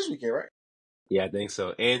week? It's this weekend, right? Yeah, I think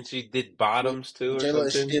so. And she did Bottoms too, or something.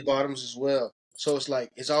 She did Bottoms as well. So it's like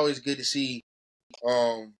it's always good to see,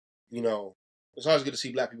 it's always good to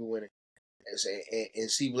see black people winning,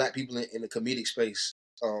 and see black people in the comedic space,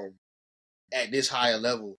 at this higher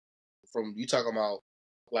level. From you talking about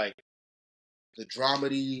like the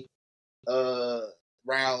dramedy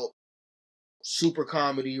route, super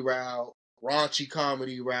comedy route, raunchy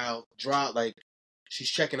comedy route, like she's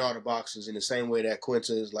checking all the boxes in the same way that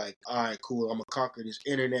Quinta is like, all right, cool, I'm gonna conquer this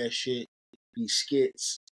internet shit, these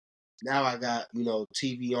skits. Now I got,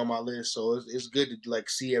 TV on my list, so it's good to like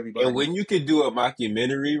see everybody. And when you could do a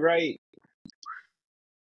mockumentary, right?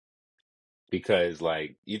 Because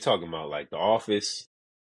like you talking about like The Office,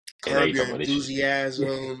 Curb Your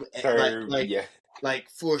Enthusiasm, like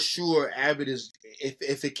for sure, Abbott is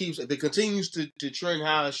if it continues to trend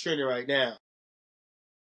how it's trending right now,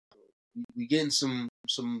 we getting some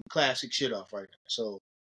classic shit off right now. So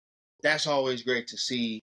that's always great to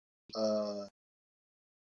see. But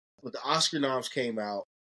the Oscar noms came out.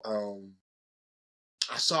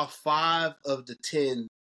 I saw 5 of the 10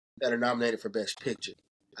 that are nominated for Best Picture.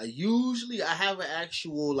 I usually like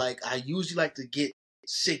to get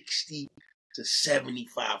 60 to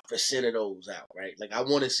 75% of those out, right? Like I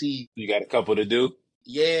want to see. You got a couple to do.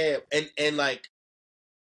 Yeah, and like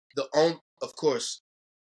of course,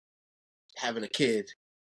 having a kid,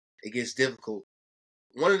 it gets difficult.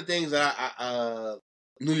 One of the things that I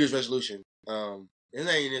New Year's resolution, it's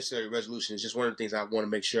not even necessarily a resolution. It's just one of the things I want to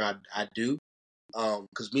make sure I do.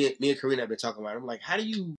 Because me and Karina have been talking about it. I'm like, how do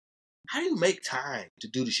you make time to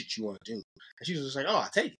do the shit you want to do? And she was just like, oh, I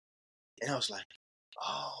take it. And I was like,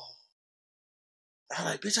 oh. I'm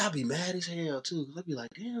like, bitch, I'll be mad as hell too. Cause I'd be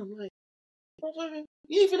like, damn, like,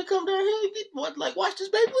 you ain't finna come down here and watch this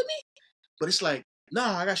baby with me? But it's like,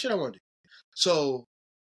 nah, I got shit I want to do. So,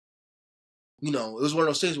 it was one of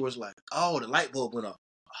those things where it's like, oh, the light bulb went off.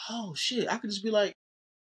 Oh shit, I could just be like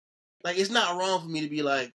it's not wrong for me to be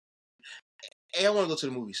like, hey, I want to go to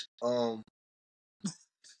the movies. I'll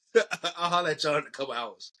holler at y'all in a couple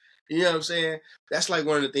hours. You know what I'm saying? That's like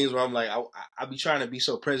one of the things where I'm like, I be trying to be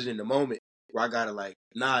so present in the moment where I gotta like,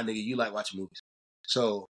 nah, nigga, you like watching movies.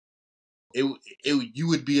 So you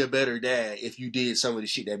would be a better dad if you did some of the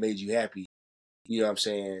shit that made you happy. You know what I'm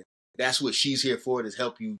saying? That's what she's here for, to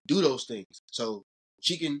help you do those things. So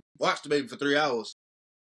she can watch the baby for 3 hours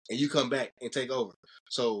and you come back and take over.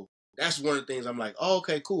 So that's one of the things I'm like, oh,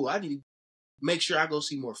 okay, cool. I need to make sure I go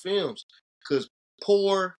see more films because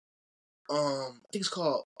I think it's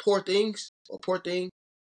called Poor Things or Poor Thing.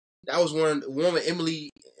 That was one with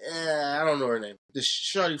Emily. I don't know her name. The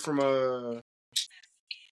shorty from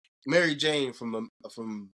Mary Jane from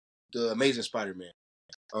the Amazing Spider-Man.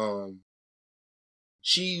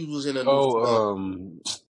 She was in a new.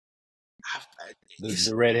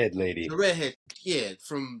 The redhead lady. The redhead, yeah,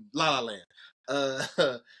 from La La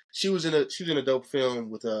Land. She was in a dope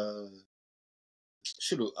film with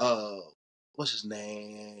what's his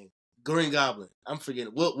name? Green Goblin. I'm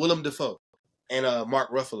forgetting. Willem Dafoe and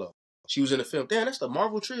Mark Ruffalo. She was in a film. Damn, that's the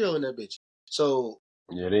Marvel trio in that bitch. So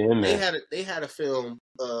yeah, they had a film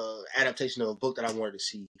adaptation of a book that I wanted to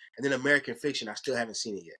see, and then American Fiction. I still haven't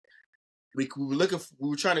seen it yet. We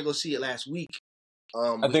were trying to go see it last week.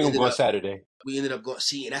 I think I'm going Saturday. We ended up going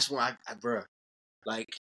see, and that's when I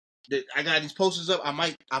got these posters up. I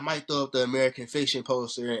might throw up the American Fiction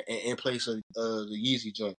poster in place of the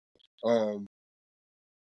Yeezy joint.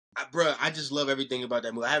 I just love everything about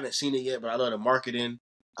that movie. I haven't seen it yet, but I love the marketing.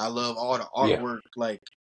 I love all the artwork. Yeah. Like,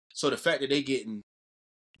 so the fact that they getting,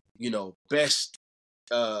 best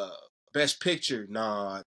picture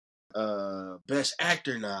nod, best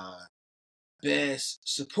actor nod, best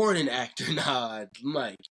supporting actor nod. I'm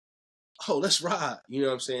like, oh, let's ride. You know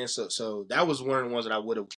what I'm saying? So that was one of the ones that I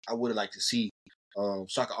would have liked to see. So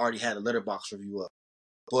I could already had a Letterboxd review up.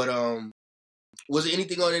 But was there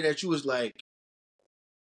anything on there that you was like,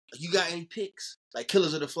 you got any picks? Like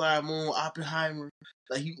Killers of the Flower Moon, Oppenheimer?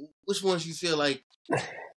 Like which ones you feel like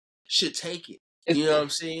should take it? You know what I'm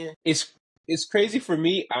saying? It's crazy for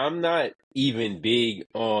me. I'm not even big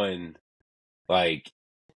on like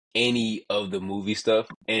any of the movie stuff,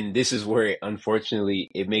 and this is where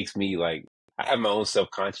unfortunately it makes me like I have my own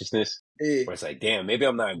self-consciousness where it's like, damn, maybe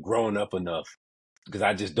I'm not growing up enough because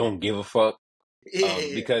I just don't give a fuck.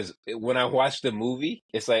 Because when I watch the movie,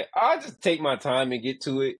 it's like I'll just take my time and get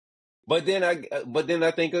to it. But then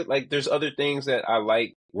I think like there's other things that I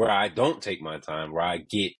like where I don't take my time, where I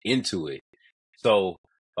get into it. So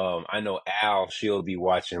I know Al, she'll be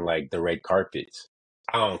watching like the red carpets.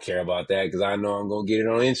 I don't care about that because I know I'm gonna get it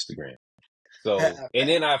on Instagram. So and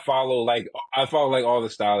then I follow like all the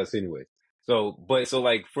stylists anyway. So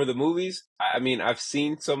like for the movies, I mean I've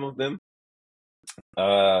seen some of them.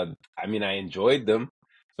 I mean I enjoyed them.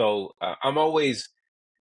 So I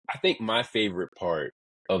think my favorite part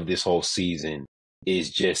of this whole season is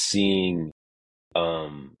just seeing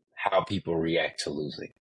how people react to losing.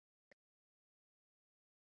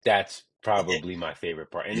 That's probably my favorite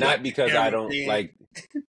part. And not because I don't like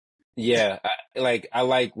yeah, I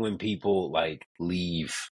like when people like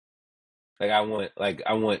leave. I want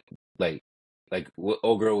what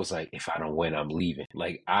old girl was like, if I don't win, I'm leaving.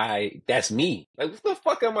 Like that's me. Like what the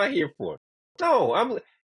fuck am I here for? No,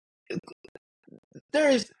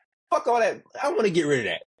 fuck all that. I want to get rid of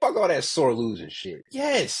that. Fuck all that sore losing shit.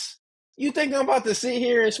 Yes. You think I'm about to sit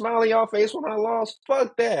here and smile in your face when I lost?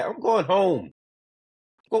 Fuck that. I'm going home.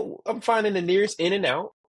 I'm finding the nearest in and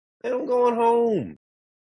out, and I'm going home.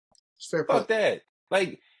 Fair Fuck that.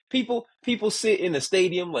 Like people sit in the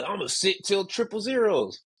stadium like I'm gonna sit till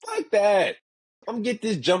 000. Fuck that. I'm gonna get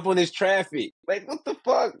this jump on this traffic. Like what the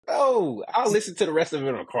fuck? No, I'll listen to the rest of it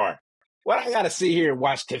in a car. Why I gotta sit here and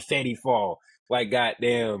watch confetti fall like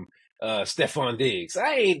goddamn Stephon Diggs?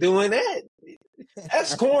 I ain't doing that.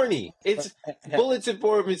 That's corny. It's bulletin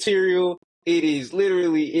board material. It is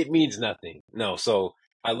literally, it means nothing. No, so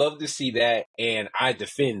I love to see that, and I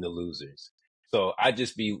defend the losers. So I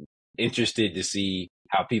just be interested to see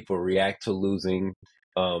how people react to losing.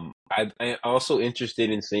 I'm also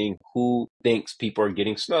interested in seeing who thinks people are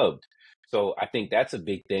getting snubbed. So I think that's a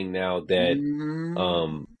big thing now that,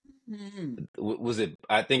 was it,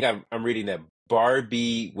 I think I'm reading that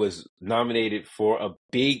Barbie was nominated for a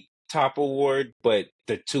big top award, but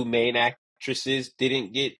the two main actresses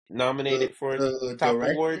didn't get nominated for a top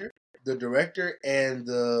award. The director and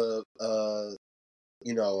the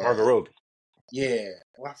Margot Robbie. Yeah,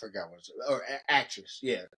 well, I forgot what it's or actress.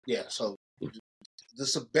 Yeah. So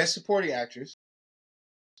the best supporting actress,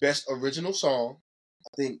 best original song, I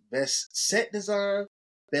think best set design,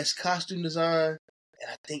 best costume design, and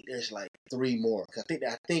I think there's like 3 more. I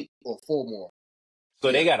think or 4 more.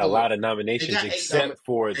 So they got a lot of nominations except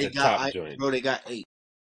for the top joint. Bro, they got 8.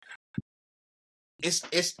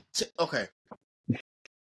 It's okay.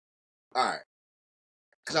 All right,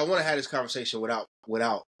 because I want to have this conversation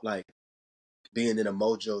without like being in a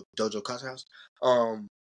Dojo Cuss house.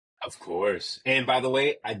 Of course. And by the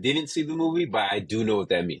way, I didn't see the movie, but I do know what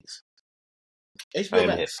that means. HBO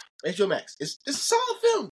Max. HBO Max. It's a solid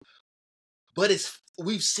film, but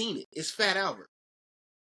we've seen it. It's Fat Albert.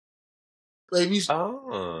 Like you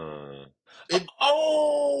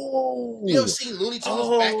ever seen Looney Tunes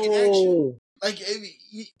back in action? Like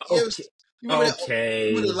you remember that?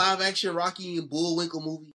 Remember the live action Rocky and Bullwinkle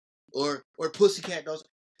movie or Pussycat Dolls?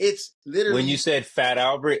 It's literally when you said Fat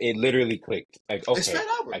Albert, it literally clicked. Like, okay, it's Fat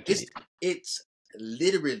Albert. I get it. It's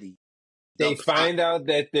literally. They find out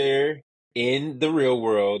that they're in the real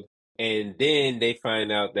world, and then they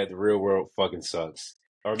find out that the real world fucking sucks,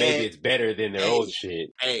 or maybe it's better than their old shit.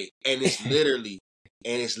 And it's literally,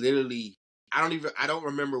 I don't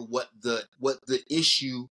remember what the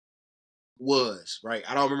issue was, right?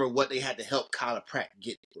 I don't remember what they had to help Kyla Pratt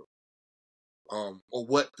get through, or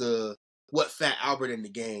what Fat Albert and the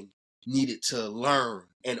gang needed to learn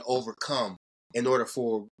and overcome in order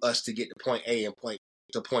for us to get to point A and point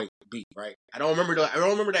B, right? I don't remember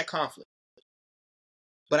that conflict,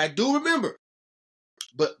 but I do remember.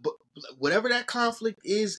 But whatever that conflict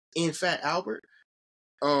is in Fat Albert,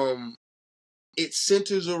 it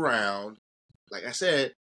centers around, like I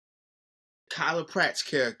said, Kyla Pratt's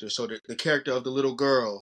character. So the character of the little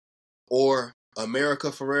girl, or America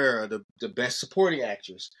Ferrera, the best supporting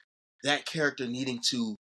actress, that character needing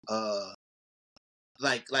to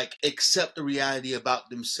like accept the reality about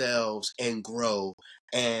themselves and grow.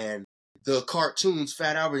 And the cartoons,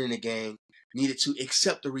 Fat Albert and the gang, needed to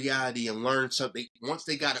accept the reality and learn something. Once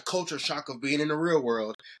they got a culture shock of being in the real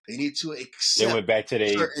world, they need to accept they went back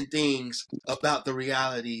to certain things about the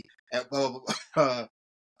reality, and or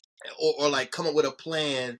like come up with a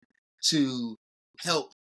plan to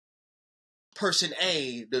help person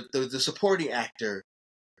A, the supporting actor,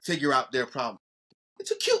 figure out their problem.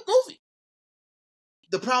 It's a cute movie.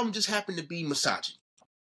 The problem just happened to be misogyny.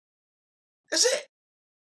 That's it.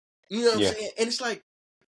 You know what I'm saying? And it's like,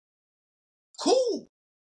 cool.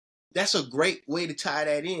 That's a great way to tie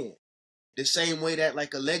that in. The same way that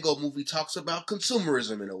like a Lego movie talks about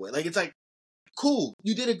consumerism in a way. Like, it's like, cool,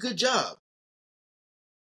 you did a good job.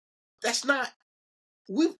 That's not,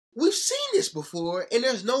 we've seen this before, and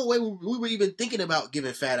there's no way we were even thinking about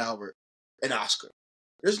giving Fat Albert an Oscar.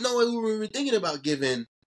 There's no way we were even thinking about giving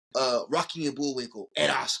Rocky and Bullwinkle an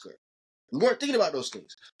Oscar. We weren't thinking about those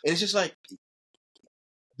things. And it's just like,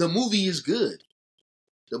 the movie is good.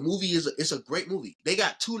 The movie it's a great movie. They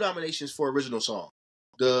got 2 nominations for original song.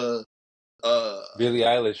 The Billie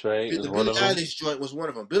Eilish, right? The Billie Eilish joint was one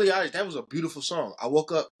of them. Billie Eilish, that was a beautiful song. I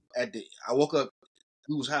woke up,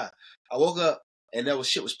 we was high. I woke up and that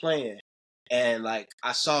shit was playing, and like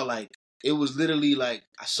I saw, like, it was literally like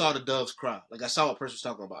I saw the doves cry. Like I saw what person was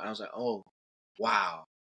talking about. And I was like, oh, wow.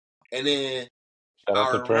 And then shout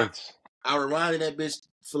out to Prince. I reminded that bitch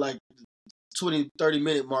for like 30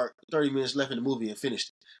 minutes left in the movie and finished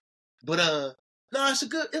it. But no, it's a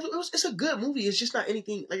good movie. It's just not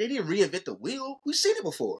anything, like, they didn't reinvent the wheel. We've seen it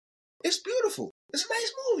before. It's beautiful. It's a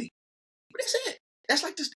nice movie. But that's it. That's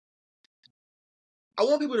like this. I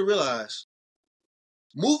want people to realize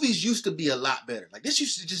movies used to be a lot better. Like, this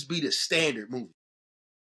used to just be the standard movie.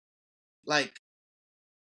 Like,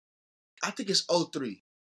 I think it's 03.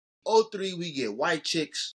 03, we get White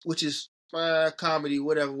Chicks, which is comedy,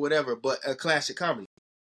 whatever, but a classic comedy.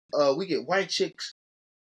 We get White Chicks,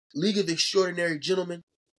 League of Extraordinary Gentlemen.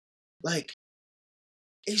 Like,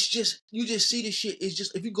 it's just, you just see this shit. It's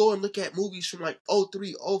just, if you go and look at movies from like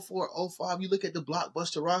 03, 04, 05, you look at the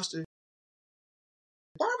blockbuster roster,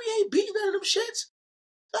 Barbie ain't beating none of them shits.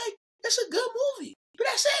 Like, it's a good movie. But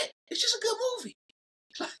that's it. It's just a good movie.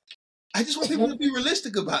 Like, I just want people to be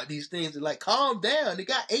realistic about these things and, like, calm down. They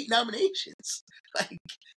got 8 nominations. Like,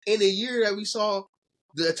 in the year that we saw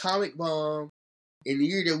the atomic bomb, in the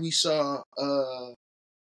year that we saw,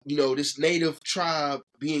 this native tribe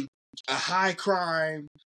being a high crime,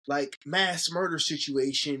 like, mass murder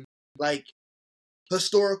situation, like,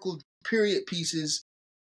 historical period pieces,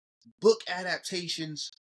 book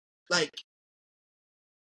adaptations, like,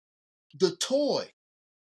 the toy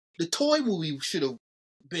movie should have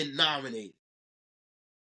been nominated.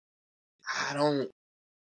 I don't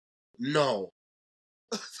know.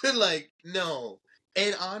 Like, no.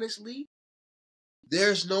 And honestly,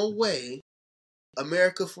 there's no way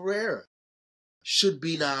America Ferrera should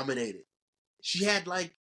be nominated. She had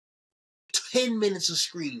like 10 minutes of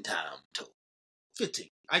screen time. 15.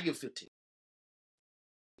 I give 15.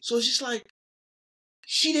 So it's just like,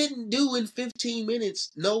 she didn't do in 15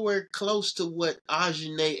 minutes nowhere close to what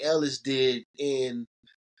Ajahnay Ellis did in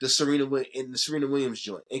the Serena Williams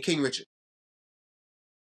joint and King Richard.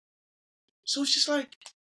 So it's just like,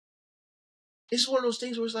 it's one of those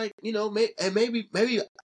things where it's like, maybe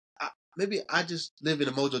maybe I just live in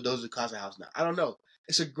a Mojo Dojo Casa house now. I don't know.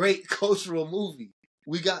 It's a great cultural movie.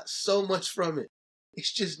 We got so much from it.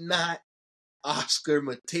 It's just not Oscar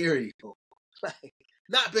material. Like,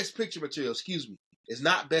 not Best Picture material, excuse me. It's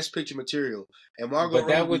not Best Picture material. And Margot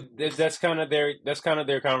Robbie... That's kind of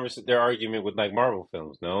their argument with like Marvel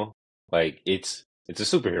films, no? Like it's a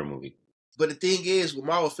superhero movie. But the thing is, with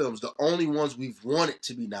Marvel films, the only ones we've wanted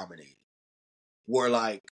to be nominated were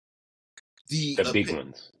like the big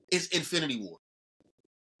ones. It's Infinity War.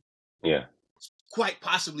 Yeah. Quite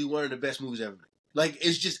possibly one of the best movies ever. Like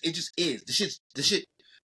it just is. The shit.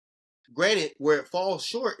 Granted, where it falls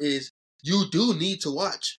short is you do need to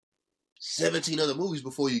watch 17 other movies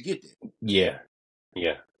before you get there. Yeah.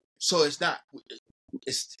 Yeah. So it's not.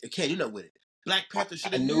 It can't do nothing with it. Black Panther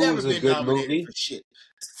should have never been nominated for shit.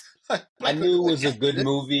 I knew it was a good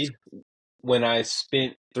movie when I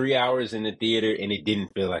spent 3 hours in the theater and it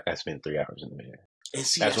didn't feel like I spent 3 hours in the theater. And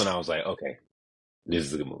see, that's when I was like, okay, this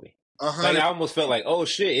is a good movie. Like I almost felt like, oh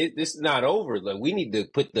shit, this is not over. Like we need to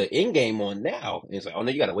put the end game on now. And it's like, oh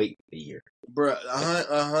no, you gotta wait a year, bro.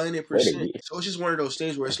 100%. So it's just one of those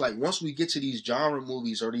things where it's like once we get to these genre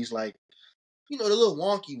movies or these like, the little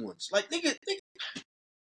wonky ones, like nigga,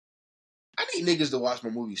 I need niggas to watch my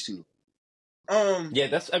movies too. Yeah,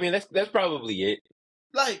 that's probably it.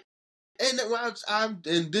 Like, and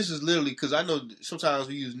and this is literally because I know sometimes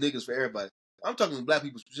we use niggas for everybody. I'm talking to black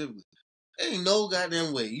people specifically. There ain't no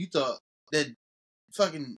goddamn way you thought that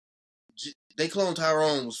fucking they clone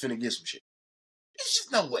Tyrone was finna get some shit. It's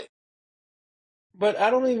just no way. But I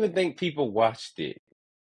don't even think people watched it.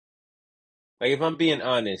 Like, if I'm being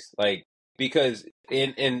honest, like, because,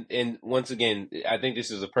 and once again, I think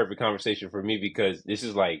this is a perfect conversation for me because this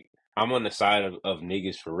is like, I'm on the side of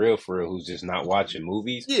niggas for real, who's just not watching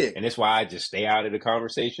movies. Yeah. And that's why I just stay out of the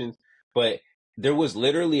conversations. But there was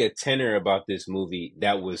literally a tenor about this movie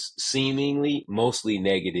that was seemingly mostly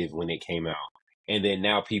negative when it came out. And then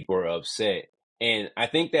now people are upset. And I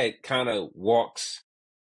think that kind of walks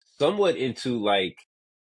somewhat into like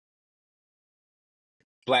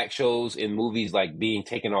black shows and movies like being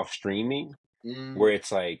taken off streaming, where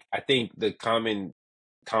it's like, I think the common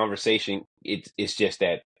conversation, it's just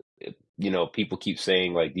that, people keep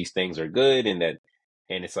saying like these things are good and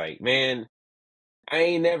it's like, man, I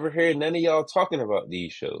ain't never heard none of y'all talking about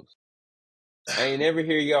these shows. I ain't never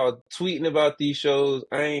hear y'all tweeting about these shows.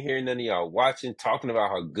 I ain't hear none of y'all talking about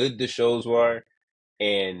how good the shows were.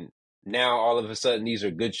 And now all of a sudden these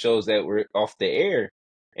are good shows that were off the air.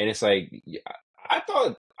 And it's like, I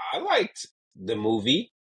thought I liked the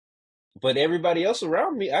movie, but everybody else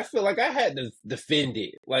around me, I feel like I had to defend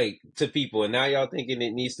it like to people. And now y'all thinking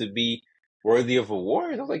it needs to be worthy of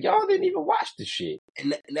awards. I was like, y'all didn't even watch the shit.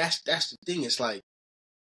 And that's the thing. It's like,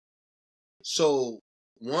 so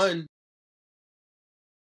one,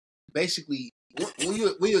 basically, when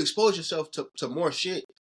you expose yourself to more shit,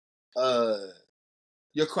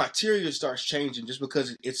 your criteria starts changing just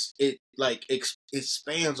because it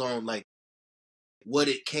expands on like what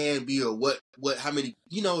it can be or what how many,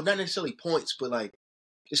 not necessarily points, but like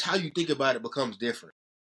just how you think about it becomes different.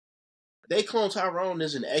 They Clone Tyrone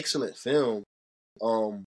is an excellent film,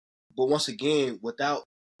 but once again, without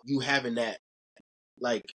you having that,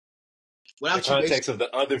 like, without the context of the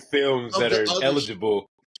other films that are eligible.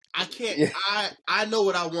 I can't. Yeah. I know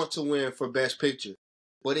what I want to win for Best Picture,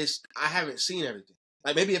 but I haven't seen everything.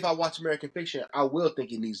 Like maybe if I watch American Fiction, I will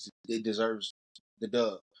think it deserves the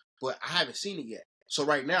dub, but I haven't seen it yet. So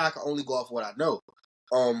right now I can only go off what I know.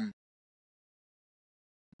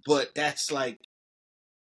 But that's like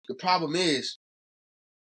the problem is.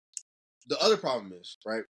 The other problem is,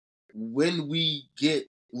 right, when we get,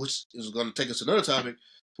 which is going to take us to another topic,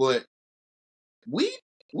 but we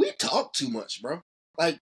talk too much, bro.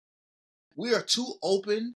 Like, we are too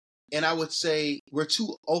open, and I would say we're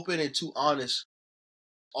too open and too honest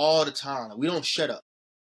all the time. Like, we don't shut up.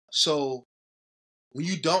 So, when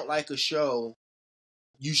you don't like a show,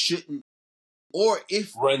 you shouldn't, or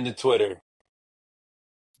if... Run to Twitter.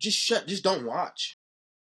 Just don't watch.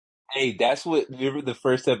 Hey, that's what, remember the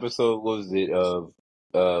first episode, was it, of,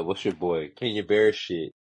 what's your boy, Kenya Bear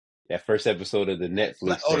shit? That first episode of the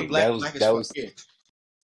Netflix thing.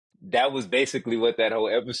 That was basically what that whole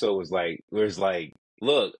episode was like. Where it's like,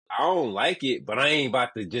 look, I don't like it, but I ain't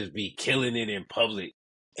about to just be killing it in public.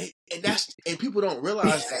 And people don't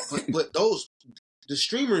realize that, but the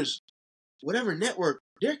streamers, whatever network,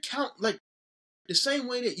 they're like the same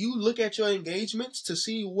way that you look at your engagements to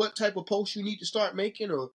see what type of posts you need to start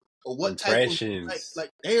making or what impressions. Type of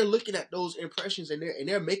like they're looking at those impressions and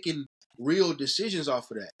they're making real decisions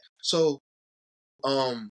off of that. So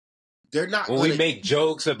they're not when we make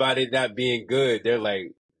jokes about it not being good, they're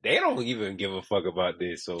like, they don't even give a fuck about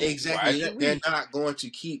this. So why Exactly. should They're we? not going to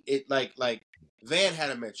keep it like Van had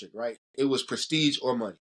a metric, right? It was prestige or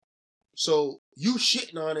money. So you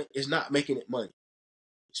shitting on it is not making it money,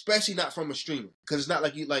 especially not from a streamer, because it's not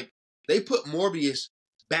like you like they put Morbius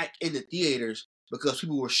back in the theaters because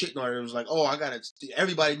people were shitting on it. It was like, oh,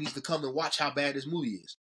 everybody needs to come and watch how bad this movie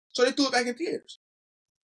is. So they threw it back in theaters.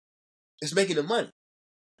 It's making them money,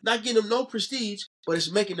 not getting them no prestige, but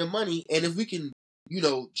it's making them money. And if we can,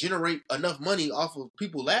 generate enough money off of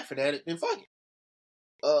people laughing at it, then fuck it.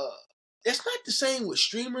 That's not the same with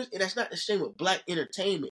streamers, and that's not the same with black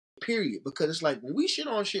entertainment. Period. Because it's like when we shit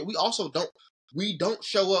on shit, we don't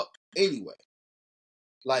show up anyway.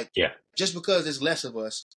 Like, Yeah, just because there's less of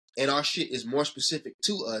us and our shit is more specific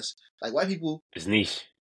to us, like white people, it's niche.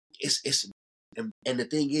 And the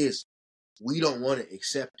thing is, we don't want to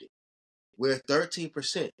accept it. We're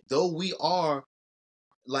 13%, though we are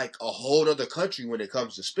like a whole other country when it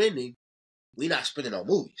comes to spending. We're not spending on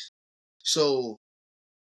movies, so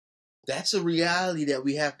that's a reality that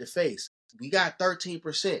we have to face. We got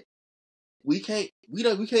 13%. We can't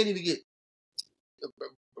even get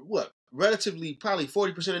what relatively probably 40%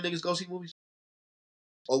 of niggas go see movies.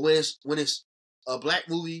 Or when it's a black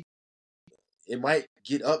movie, it might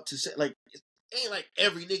get up to like it ain't like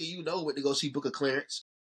every nigga went to go see Book of Clarence.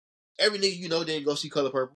 Every nigga didn't go see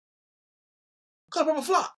Color Purple. Color Purple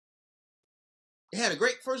flop. It had a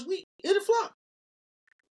great first week. It flop.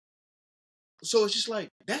 So it's just like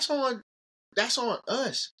that's on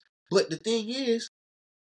us. But the thing is,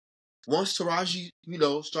 once Taraji,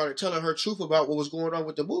 started telling her truth about what was going on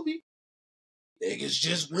with the movie, niggas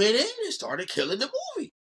just went in and started killing the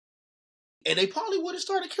movie. And they probably would have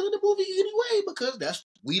started killing the movie anyway because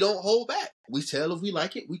we don't hold back. We tell if we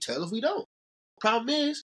like it, we tell if we don't. Problem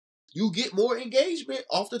is, you get more engagement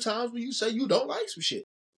off the times when you say you don't like some shit.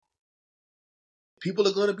 People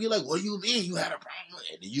are going to be like, what do you mean you had a problem?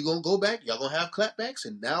 And then you're going to go back, y'all going to have clapbacks,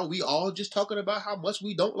 and now we all just talking about how much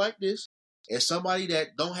we don't like this. And somebody that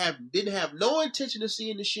didn't have no intention of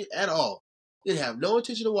seeing the shit at all, didn't have no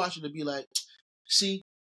intention of watching, to be like, see,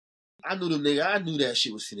 I knew that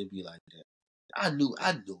shit was finna be like that. I knew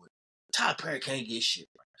it. Tyler Perry can't get shit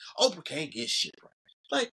right. Oprah can't get shit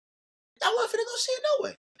right. Like, I wasn't finna go see it no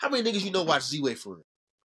way. How many niggas watch Z-Way for it?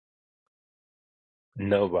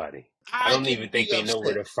 Nobody. I I don't can even think be they know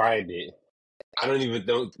where upset. to find it. I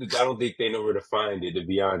don't think they know where to find it, to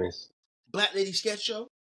be honest. Black Lady Sketch Show.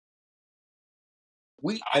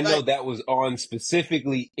 We I know like, that was on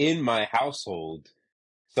specifically in my household.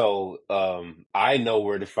 So I know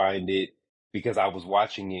where to find it because I was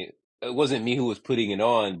watching it. It wasn't me who was putting it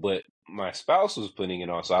on, but my spouse was putting it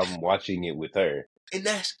on, so I'm watching it with her. and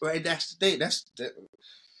that's right. That's the thing. That's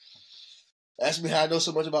me how I know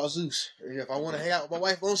so much about Zeus. If I want to hang out with my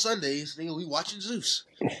wife on Sundays, nigga, we watching Zeus.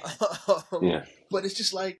 Yeah. But it's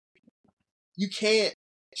just like you can't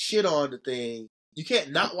shit on the thing. You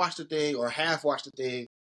can't not watch the thing or half watch the thing,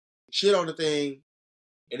 shit on the thing,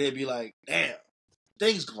 and then be like, damn,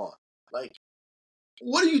 thing's gone. Like,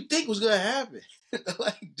 what do you think was gonna happen?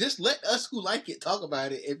 Like, just let us who like it talk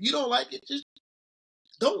about it. If you don't like it, just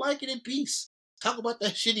don't like it in peace. Talk about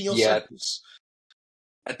that shit in your Yeah, circles.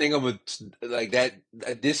 I think I'm like that.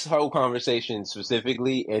 This whole conversation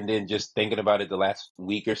specifically, and then just thinking about it the last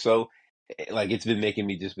week or so, like it's been making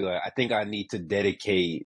me just be like, I think I need to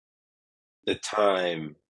dedicate the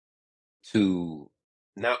time to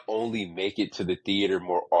not only make it to the theater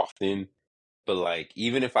more often, but like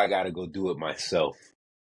even if I got to go do it myself,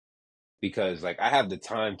 because like I have the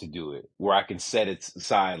time to do it, where I can set it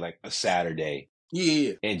aside like a Saturday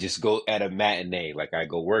Yeah, and just go at a matinee. Like I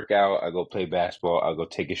go work out, I go play basketball, I go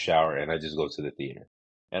take a shower, and I just go to the theater.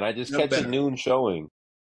 And I just that's catch a better noon showing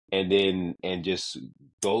and just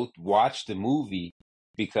go watch the movie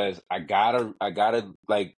because I gotta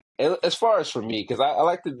like as far as for me, because I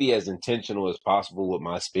like to be as intentional as possible with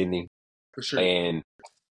my spending. for sure, And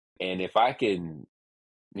if I can,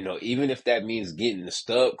 even if that means getting the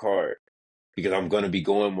stub card, because I'm gonna be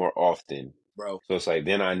going more often. bro. So it's like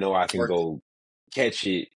then I know I can Worth it. go catch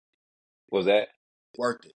it. Was that?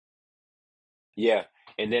 Worth it. Yeah.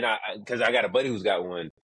 And then because I got a buddy who's got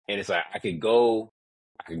one, and it's like I can go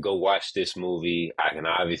watch this movie. I can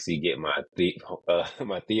obviously get my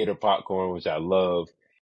theater popcorn, which I love,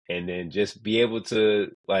 and then just be able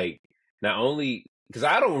to like not only because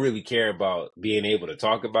I don't really care about being able to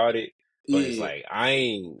talk about it, but it's Yeah, like I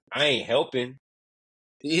ain't helping.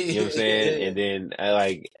 You know what I'm saying? yeah, And then I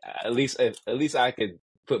like at least I could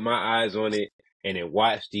put my eyes on it and then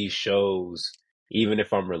watch these shows, even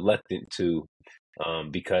if I'm reluctant to,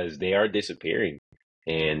 because they are disappearing,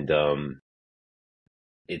 and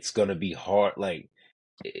it's gonna be hard. Like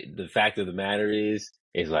the fact of the matter is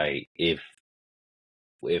like if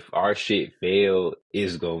our shit failed,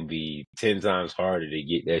 it's gonna be 10 times harder to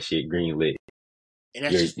get that shit greenlit. And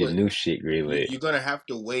that's just Your what new shit greenlit. you're gonna have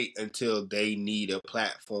to wait until they need a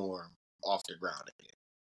platform off the ground again.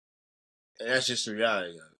 And that's just the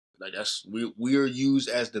reality of it. Like that's we're used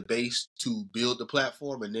as the base to build the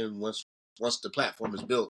platform, and then once the platform is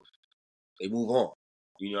built, they move on.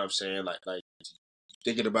 You know what I'm saying? Like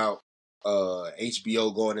thinking about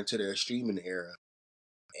HBO going into their streaming era,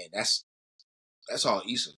 and that's all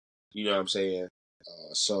Eason. You know what I'm saying?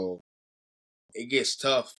 So it gets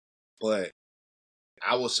tough, but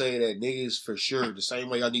I will say that niggas for sure, the same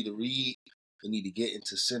way y'all need to read, you need to get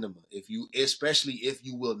into cinema. Especially if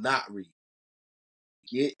you will not read,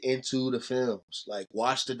 get into the films. Like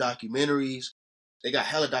watch the documentaries. They got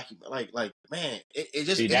hella like man, it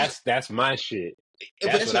just See, that's my shit.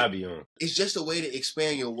 but That's what I be on. it's just a way to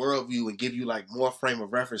expand your worldview and give you like more frame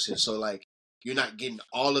of references. So like you're not getting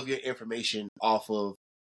all of your information off of,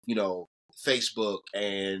 you know, Facebook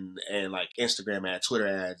and like Instagram ads, Twitter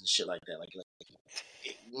ads and shit like that. Like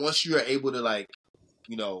once you are able to like,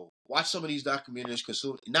 you know, watch some of these documentaries,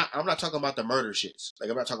 consume. I'm not talking about the murder shits.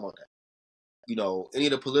 Like I'm not talking about that. You know, any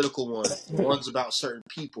of the political ones about certain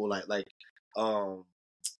people, like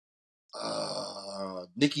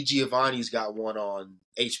Nikki Giovanni's got one on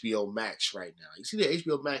HBO Max right now. You see the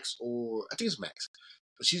HBO Max, or I think it's Max,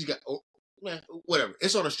 but she's got whatever.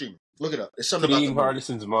 It's on a streamer. Look it up. It's something about the Steve murder.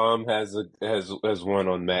 Hardison's mom has one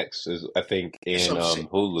on Max, I think, and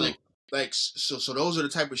Hulu. So those are the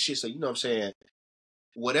type of shits that, you know what I'm saying,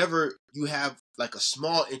 whatever you have like a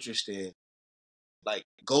small interest in, like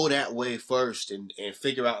go that way first and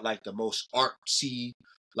figure out like the most artsy,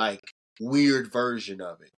 like weird version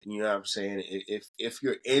of it. You know what I'm saying? If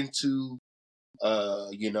you're into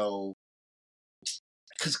you know,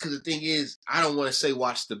 because the thing is, I don't want to say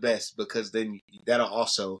watch the best, because then that'll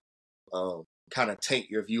also kind of taint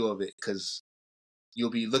your view of it, because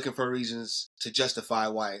you'll be looking for reasons to justify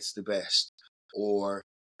why it's the best, or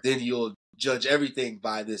then you'll judge everything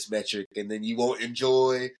by this metric, and then you won't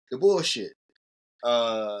enjoy the bullshit.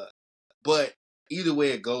 But either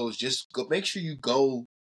way it goes, just go. Make sure you go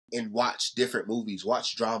and watch different movies,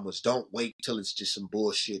 watch dramas. Don't wait till it's just some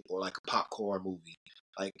bullshit or like a popcorn movie.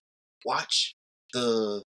 Like watch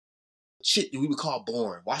the shit that we would call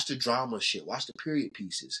boring. Watch the drama shit. Watch the period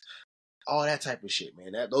pieces. All that type of shit,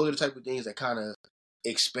 man. Those are the type of things that kind of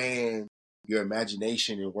expand your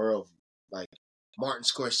imagination and worldview. Like Martin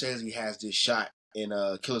Scorsese has this shot in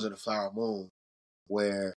Killers of the Flower Moon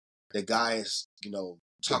where the guy is, you know,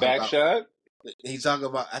 The talking back about. shot. He's talking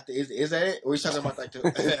about. Is that it? Or he's talking about like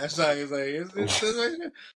the? Sorry, it's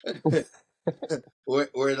like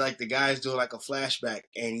where like the guy's doing like a flashback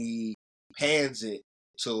and he pans it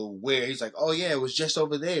to where he's like, oh yeah, it was just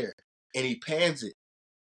over there, and he pans it,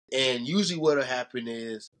 and usually what'll happen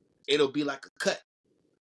is it'll be like a cut,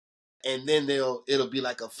 and then it'll be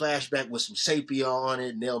like a flashback with some sepia on it,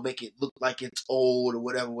 and they'll make it look like it's old or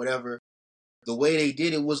whatever. The way they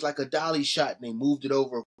did it was like a dolly shot, and they moved it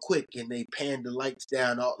over quick, and they panned the lights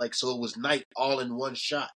down, all like so it was night all in one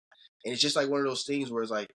shot. And it's just like one of those things where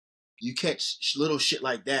it's like you catch little shit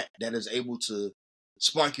like that is able to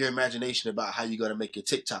spark your imagination about how you're gonna make your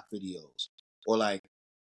TikTok videos, or like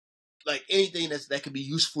anything that could be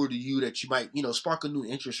useful to you that you might, you know, spark a new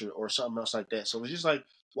interest or something else like that. So it's just like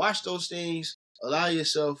watch those things, allow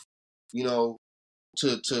yourself, you know,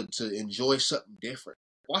 to enjoy something different.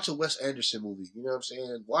 Watch a Wes Anderson movie, you know what I'm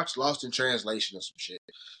saying? Watch Lost in Translation or some shit.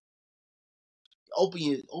 Open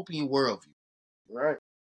your worldview, right?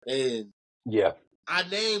 And Yeah. I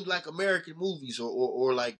named like American movies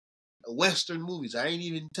or like Western movies. I ain't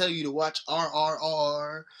even tell you to watch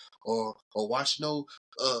RRR or watch no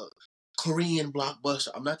Korean blockbuster.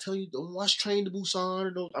 I'm not telling you don't watch Train to Busan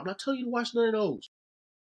or those. I'm not telling you to watch none of those.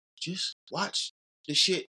 Just watch the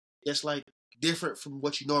shit that's like different from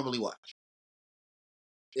what you normally watch.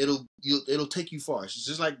 It'll take you far. It's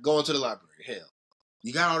just like going to the library. Hell,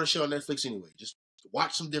 you got all the shit on Netflix anyway. Just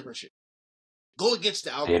watch some different shit. Go against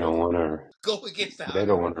the algorithm. They don't want to. Go against the They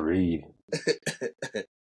don't want to read.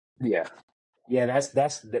 Yeah. Yeah.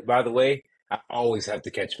 That's. By the way, I always have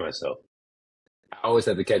to catch myself. I always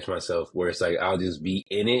have to catch myself where it's like I'll just be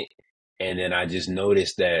in it, and then I just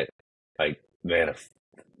notice that, like, man,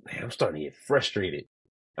 I'm starting to get frustrated.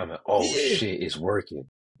 I'm like, oh shit, it's working.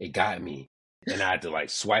 It got me, and I had to like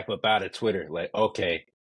swipe up out of Twitter. Like, okay,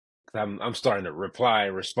 I'm starting to reply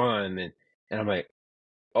and respond, and I'm like,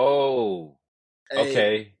 oh,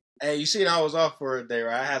 okay. Hey, you seen I was off for a day,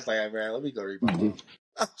 right? I was like, man, let me go read my mom.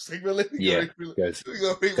 I was like, man, let me go. Yeah, Let me because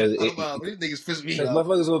go read my mouth. These niggas piss me off.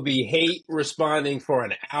 motherfuckers will be hate responding for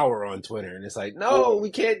an hour on Twitter, and it's like, no, Boy, we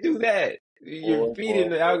can't do that. You're boy.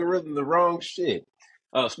 feeding the algorithm the wrong shit.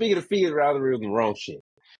 Speaking of feeding the algorithm the wrong shit,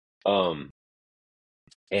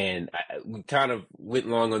 and we kind of went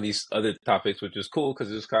long on these other topics, which is cool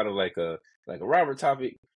because it's kind of like a Robert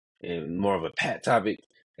topic and more of a Pat topic,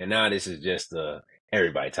 and now this is just a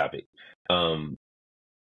everybody topic.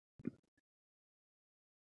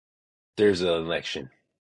 There's an election.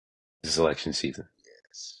 This is election season.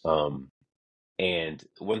 Yes. And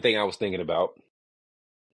one thing I was thinking about,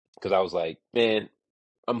 because I was like, man,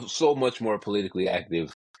 I'm so much more politically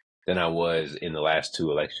active than I was in the last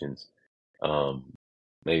two elections.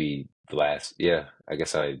 Maybe the last, I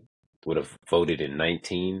guess I would have voted in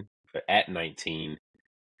 19, at 19,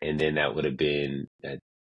 and then that would have been at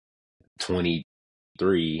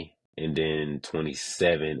 23, and then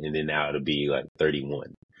 27, and then now it'll be like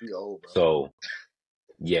 31. You old, bro. So,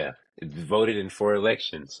 yeah, voted in 4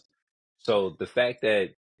 elections. So the fact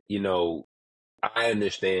that, I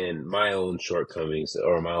understand my own shortcomings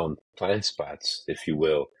or my own blind spots, if you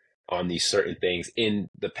will, on these certain things. In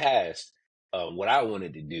the past, what I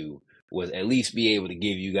wanted to do was at least be able to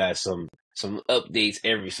give you guys some updates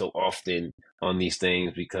every so often on these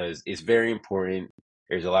things because it's very important.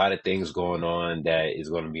 There's a lot of things going on that is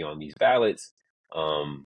going to be on these ballots.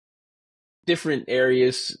 Different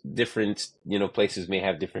areas, different places may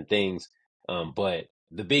have different things, but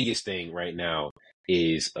the biggest thing right now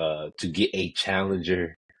is to get a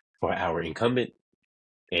challenger for our incumbent,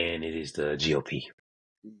 and it is the GOP.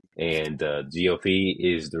 And GOP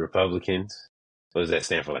is the Republicans. What does that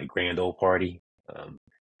stand for? Like Grand Old Party.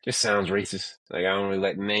 Just sounds racist. Like I don't really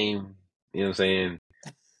like the name. You know what I'm saying?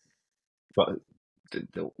 But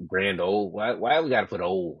the Grand Old. Why we got to put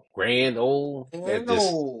old? Grand Old. That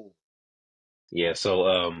just yeah.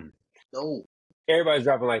 So no. Everybody's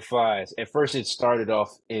dropping like flies. At first, it started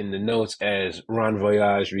off in the notes as Ron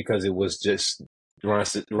Voyage because it was just Ron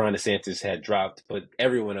DeSantis had dropped, but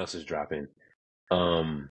everyone else is dropping.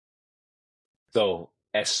 So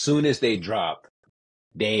as soon as they drop,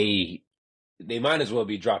 they might as well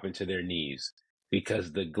be dropping to their knees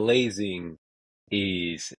because the glazing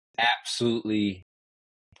is absolutely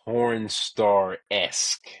porn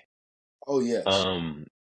star-esque. Oh yes.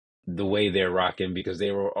 The way they're rocking because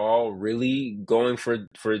they were all really going for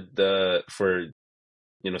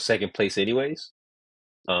second place anyways.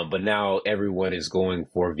 But now everyone is going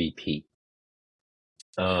for VP.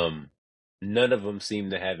 None of them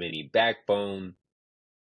seem to have any backbone.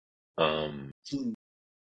 It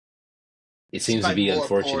seems to be more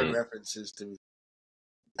unfortunate. porn references to me.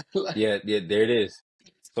 yeah, there it is.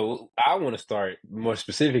 So I want to start more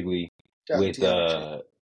specifically with more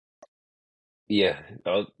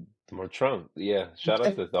Trump. Yeah, shout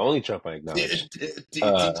out to the only Trump I acknowledge.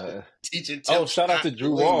 Shout out to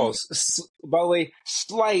Drew Walls. By the way,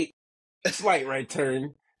 slight right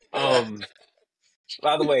turn.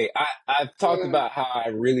 By the way, I've talked about how I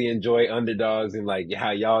really enjoy underdogs and like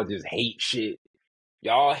how y'all just hate shit.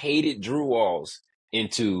 Y'all hated Drew Walls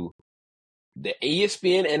into the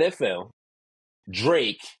ESPN NFL,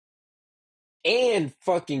 Drake, and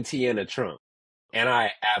fucking Tiana Trump. And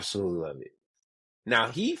I absolutely love it. Now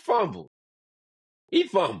he fumbled.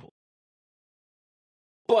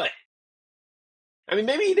 But I mean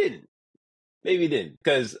maybe he didn't.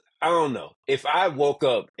 Because I don't know. If I woke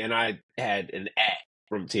up and I had an ad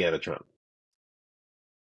from Tiana Trump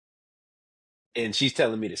and she's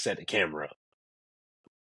telling me to set the camera up,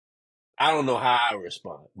 I don't know how I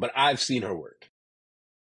respond, but I've seen her work.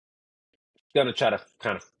 Gonna try to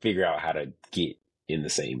kind of figure out how to get in the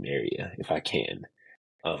same area if I can.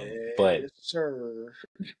 But sir.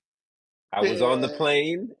 I was on the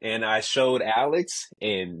plane and I showed Alex,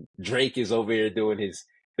 and Drake is over here doing his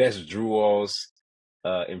best Drew Walls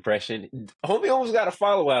impression. Homie almost got a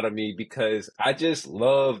follow out of me because I just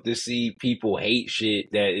love to see people hate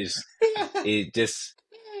shit that is it just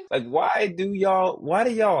like why do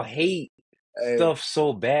y'all hate stuff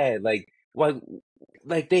so bad? Like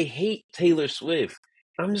they hate Taylor Swift.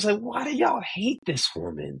 I'm just like, why do y'all hate this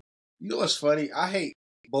woman? You know what's funny? I hate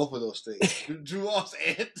both of those things. Drew Walls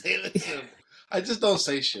and Taylor Swift. I just don't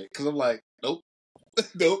say shit because I'm like, nope.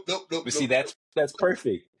 But see, that's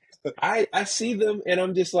perfect. I see them and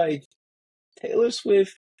I'm just like, Taylor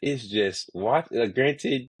Swift is just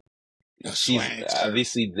granted, she's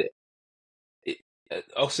obviously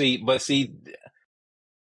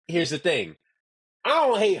here's the thing. I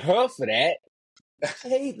don't hate her for that. I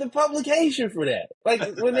hate the publication for that.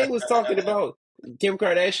 Like when they was talking about Kim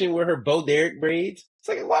Kardashian with her Bo Derek braids, it's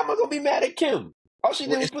like, why am I gonna be mad at Kim? All she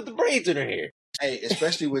did was put the braids in her hair. Hey,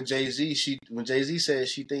 especially when Jay-Z says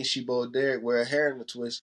she thinks she Bo Derek wear her hair in a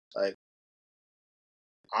twist. Like,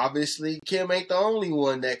 obviously, Kim ain't the only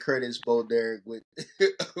one that credits Bo Derek with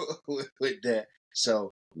with that.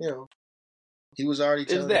 So, he was already Is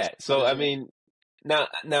telling us that about so? his I hair. mean,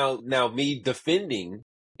 now, me defending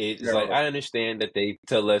it is like No, I understand that they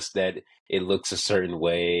tell us that it looks a certain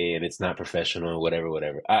way and it's not professional, whatever,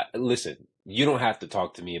 whatever. Listen, you don't have to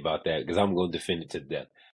talk to me about that because I'm going to defend it to death.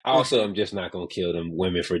 I for also sure, am just not going to kill them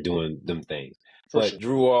women for doing them things. for But sure.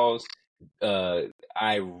 Drew Walls, uh,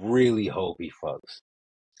 I really hope he fucks.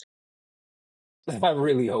 I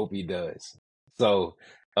really hope he does. So,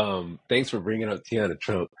 thanks for bringing up Tiana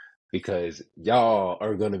Trump because y'all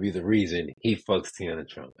are going to be the reason he fucks Tiana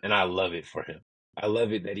Trump. And I love it for him. I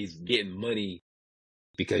love it that he's getting money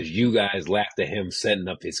because you guys laughed at him setting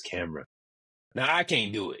up his camera. Now, I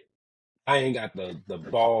can't do it. I ain't got the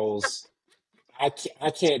balls. I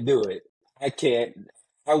can't do it. I can't.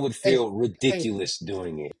 I would Hey, feel hey, ridiculous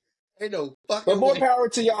doing it. ain't no But fucking more way power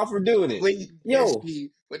to y'all for doing it. when you catch Yo, me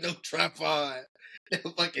with no tripod,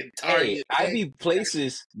 no fucking hey, Target. I Hey, be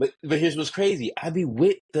places, but here's what's crazy. I be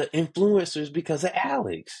with the influencers because of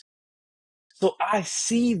Alex. So I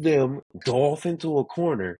see them go off into a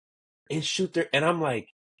corner and shoot and I'm like,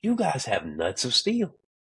 you guys have nuts of steel.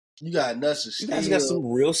 you got nuts of You guys got steel.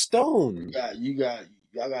 some real stone.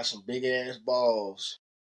 Y'all got some big ass balls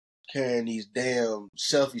carrying these damn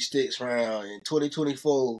selfie sticks around in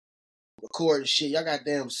 2024, recording shit. Y'all got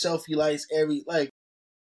damn selfie lights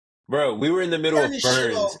Bro, we were in the middle turn of this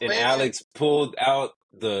shit burns off, and man. Alex she pulled out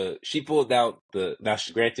now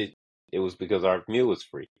granted, it was because our meal was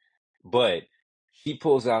free, but she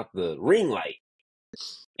pulls out the ring light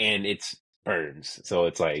and it's burns. So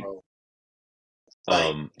it's like, Bro, like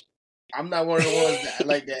um, I'm not one of the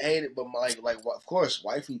ones that hate it, but of course,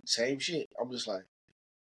 wifey, same shit. I'm just like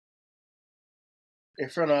in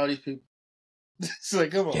front of all these people. It's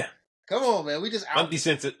like, yeah. come on, man. We just I'm out.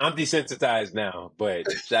 desensitized now,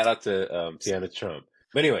 but shout out to Tiana Trump.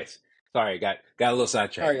 But anyways, sorry, got a little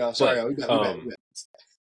sidetracked. Sorry, But y'all. We back.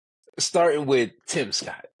 starting with Tim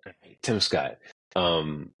Scott. All right, Tim Scott.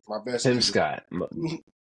 Um, My best Tim eater. Scott,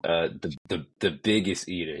 the biggest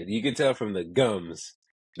eater. You can tell from the gums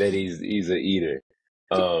that he's a eater.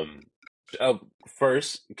 Um, uh,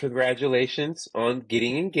 First, congratulations on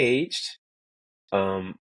getting engaged.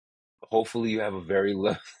 Um, Hopefully you have a very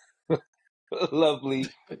lovely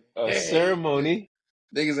Hey, ceremony.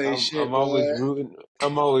 niggas ain't shit, I'm boy. always rooting.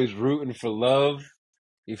 I'm always rooting for love.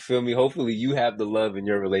 You feel me? Hopefully, you have the love in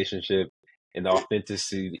your relationship and the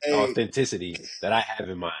Hey, authenticity that I have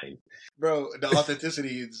in mine. bro, the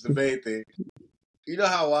authenticity is the main thing. You know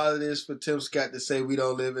how wild it is for Tim Scott to say we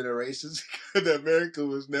don't live in a racist that America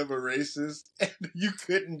was never racist, and you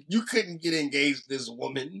couldn't get engaged to this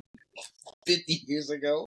woman 50 years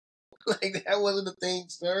ago. Like that wasn't a thing,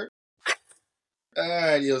 sir.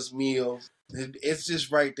 Ah, Dios mío. It's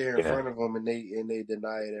just right there in Yeah, front of them, and they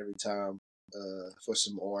deny it every time for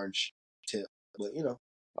some orange tip. But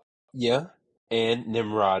yeah. And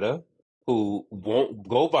Nimrata, who won't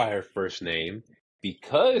go by her first name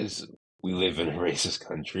because we live in a racist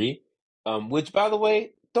country. Which, by the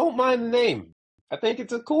way, don't mind the name. I think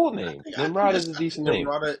it's a cool name. Nimrata is a I think decent name.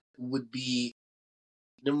 Nimrata would be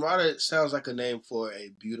Nimrata sounds like a name for a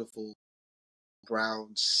beautiful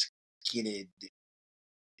brown skinned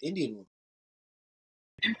Indian woman.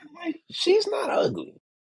 Like, she's not ugly.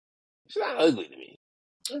 She's not ugly to me.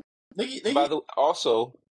 And by Nikki the way,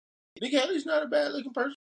 also, Haley's not a bad looking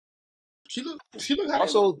person. She look how they look.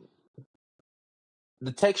 also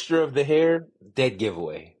the texture of the hair, dead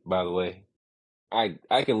giveaway. By the way,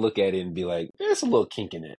 I can look at it and be like, there's a little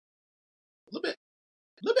kink in it. A little bit.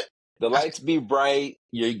 The I, lights be bright.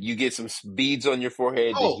 You get some beads on your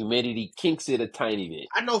forehead. The oh, humidity kinks it a tiny bit.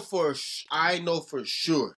 I know for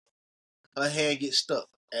sure her hand gets stuck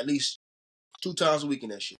at least 2 times a week in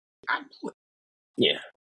that shit. I know it. Yeah,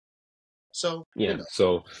 So yeah.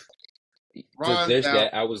 So Ron there's down,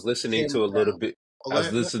 that. I was listening Tim to a little down. bit. Oh, I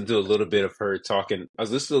was listening to a little bit of her talking. I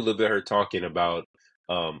was listening to a little bit of her talking about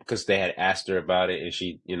because they had asked her about it, and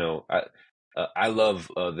she, I love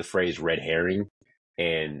the phrase red herring,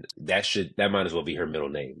 and that might as well be her middle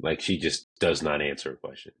name. Like she just does not answer a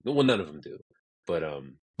question. Well, none of them do.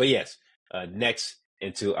 But yes. Next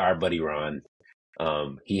into our buddy Ron.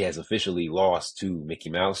 He has officially lost to Mickey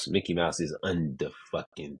Mouse. Mickey Mouse is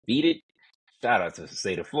undefucking beaten. Shout out to the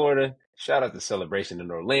state of Florida. Shout out to Celebration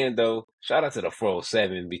in Orlando. Shout out to the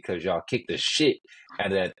 407 because y'all kicked the shit out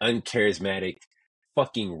of that uncharismatic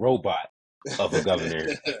fucking robot of a governor.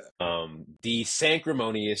 The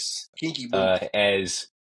sanctimonious Kinky boots.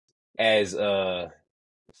 as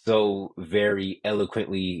so very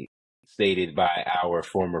eloquently stated by our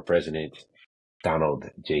former president, Donald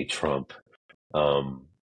J. Trump.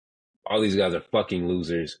 All these guys are fucking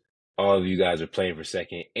losers. All of you guys are playing for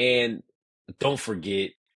second. And don't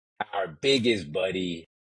forget our biggest buddy,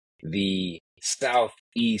 the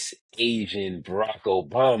Southeast Asian Barack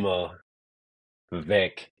Obama,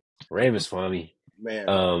 Vivek Ramaswamy.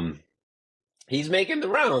 Man. He's making the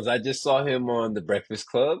rounds. I just saw him on The Breakfast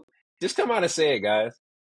Club. Just come out and say it, guys.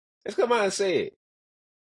 Just come out and say it.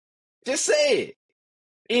 Just say it.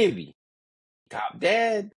 Envy. Top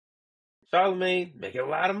Dad. Charlamagne, making a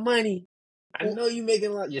lot of money. I know you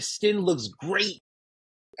making a lot. Your skin looks great.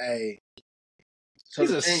 Hey. So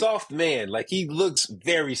he's a soft man. Like, he looks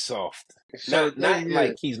very soft. So not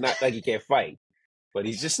like he's not like he can't fight, but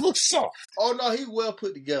he just looks soft. Oh no, he well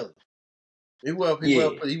put together. He well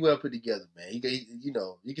put together, man. He you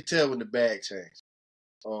know, you can tell when the bag changed.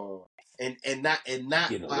 And not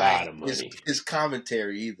getting by a lot of money. His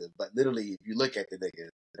commentary either, but literally, if you look at the nigga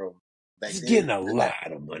from back he's then, getting a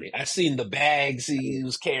lot of money. I seen the bags he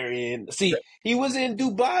was carrying. See, he was in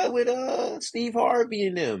Dubai with Steve Harvey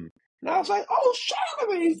and them, and I was like, "Oh,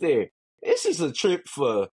 Charlamagne's there. This is a trip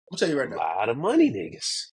for I'm tell you right a now, lot of money,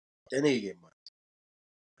 niggas. That nigga get money.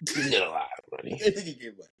 He's getting a lot of money. That nigga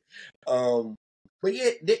get money. But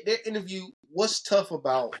yeah, that interview. What's tough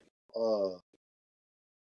about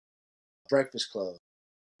Breakfast Club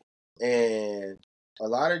and a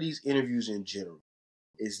lot of these interviews in general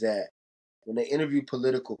is that when they interview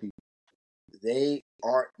political people, they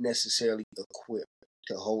aren't necessarily equipped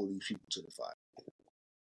to hold these people to the fire.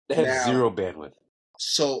 They have zero bandwidth.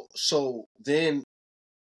 So then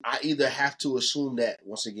I either have to assume that,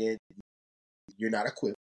 once again, you're not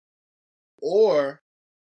equipped, or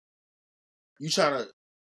you trying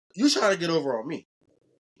to get over on me.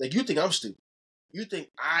 Like, you think I'm stupid. You think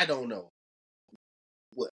I don't know.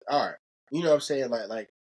 What? All right. You know what I'm saying? Like,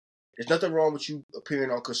 there's nothing wrong with you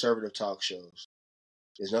appearing on conservative talk shows.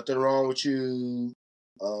 There's nothing wrong with you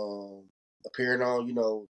appearing on,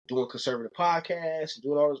 doing conservative podcasts and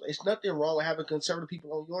doing all this. It's nothing wrong with having conservative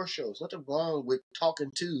people on your shows. Nothing wrong with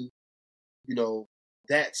talking to,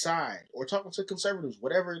 that side or talking to conservatives,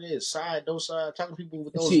 whatever it is, side, no side, talking to people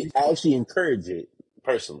with those. See, I actually encourage it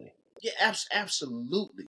personally. Yeah,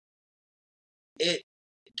 absolutely. It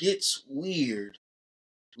gets weird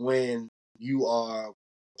when you are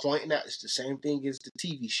pointing out, it's the same thing as the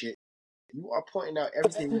TV shit. You are pointing out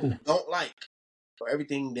everything you don't like or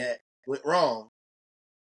everything that went wrong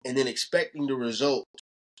and then expecting the result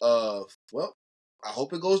of, well, I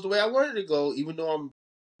hope it goes the way I wanted it to go, even though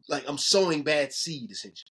I'm sowing bad seed,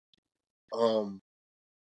 essentially.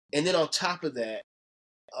 And then on top of that,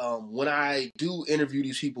 when I do interview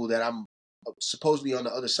these people that I'm supposedly on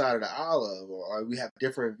the other side of the aisle of, or we have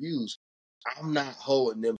different views, I'm not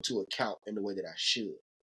holding them to account in the way that I should.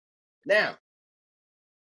 Now,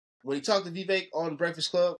 when he talked to Vivek on Breakfast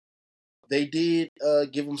Club, they did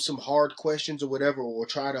give him some hard questions or whatever, or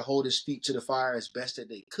try to hold his feet to the fire as best that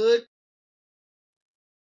they could.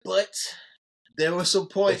 But there were some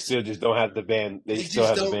points. They still just don't have the band. They still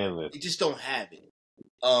have the bandwidth. They just don't have it.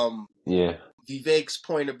 Yeah. Vivek's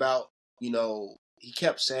point about, he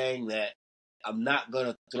kept saying that I'm not going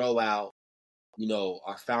to throw out,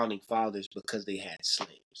 our founding fathers because they had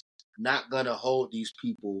slaves. I'm not going to hold these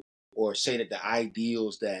people or say that the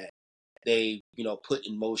ideals that they, put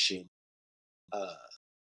in motion,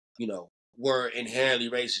 were inherently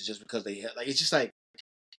racist just because they had, it's just like,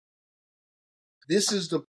 this is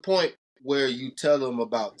the point where you tell them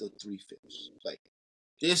about the 3/5. Like,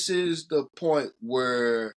 this is the point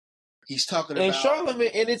where he's talking about. And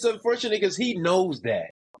Charlamagne, and it's unfortunate because he knows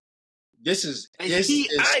that.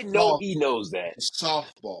 I know he knows that.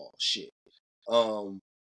 Softball shit.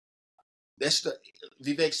 That's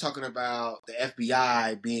Vivek's talking about the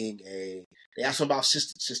FBI being they asked him about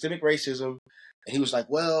systemic racism, and he was like,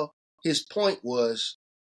 well, his point was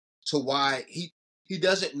to why he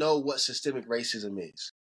doesn't know what systemic racism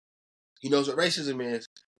is. He knows what racism is,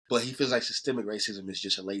 but he feels like systemic racism is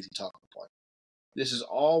just a lazy talking point. This is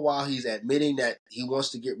all while he's admitting that he wants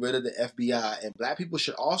to get rid of the FBI, and black people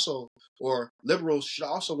should also, or liberals should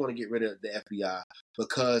also want to get rid of the FBI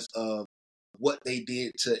because of what they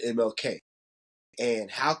did to MLK.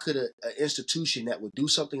 And how could an institution that would do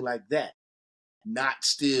something like that not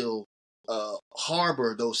still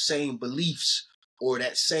harbor those same beliefs or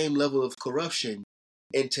that same level of corruption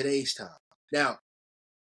in today's time? Now,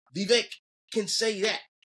 Vivek can say that,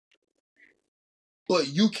 but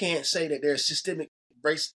you can't say that there's systemic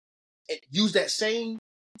race. Use that same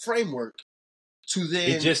framework to then.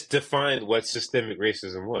 He just defined what systemic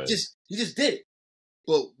racism was. He just did it.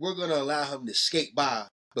 But we're going to allow him to skate by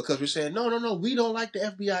Because we're saying, no, we don't like the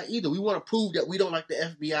FBI either. We want to prove that we don't like the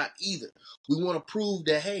FBI either. We want to prove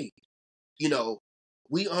that, hey,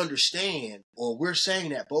 we understand, or we're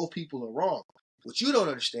saying that both people are wrong. What you don't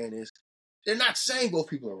understand is they're not saying both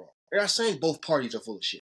people are wrong. They're not saying both parties are full of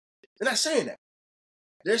shit. They're not saying that.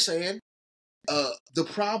 They're saying the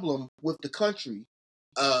problem with the country,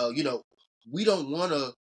 we don't want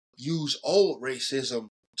to use old racism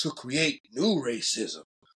to create new racism.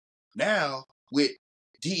 Now, with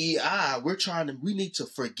DEI, we need to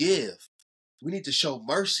forgive. We need to show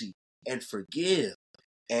mercy and forgive.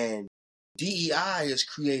 And DEI is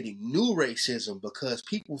creating new racism because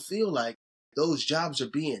people feel like those jobs are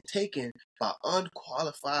being taken by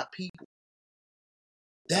unqualified people.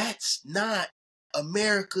 That's not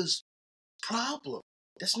America's problem.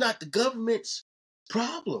 That's not the government's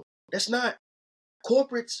problem. That's not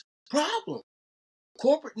corporate's problem.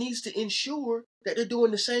 Corporate needs to ensure that they're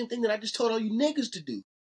doing the same thing that I just told all you niggas to do.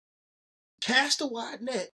 Cast a wide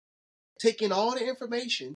net, take in all the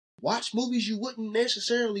information, watch movies you wouldn't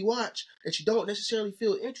necessarily watch, that you don't necessarily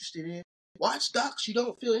feel interested in, watch docs you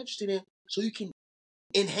don't feel interested in, so you can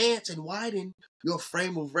enhance and widen your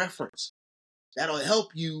frame of reference. That'll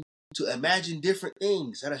help you to imagine different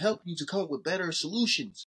things. That'll help you to come up with better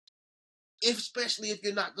solutions, especially if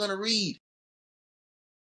you're not going to read.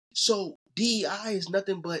 So DEI is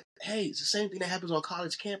nothing but, hey, it's the same thing that happens on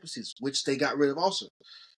college campuses, which they got rid of also.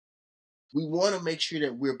 We want to make sure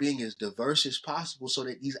that we're being as diverse as possible so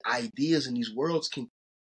that these ideas and these worlds can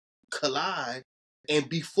collide and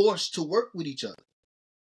be forced to work with each other.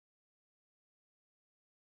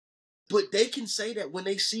 But they can say that when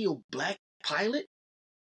they see a black pilot,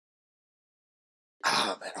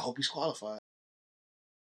 man, I hope he's qualified.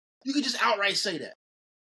 You can just outright say that.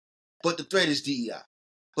 But the threat is DEI.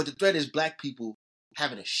 But the threat is black people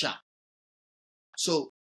having a shot.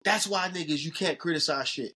 So that's why, niggas, you can't criticize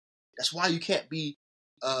shit. That's why you can't be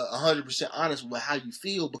 100% honest with how you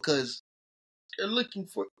feel, because they're looking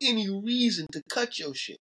for any reason to cut your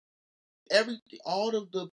shit. All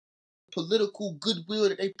of the political goodwill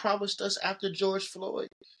that they promised us after George Floyd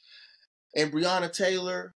and Breonna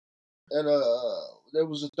Taylor, and there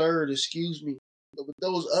was a third, with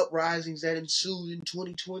those uprisings that ensued in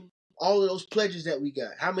 2020, all of those pledges that we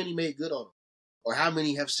got, how many made good on them? Or how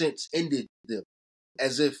many have since ended them?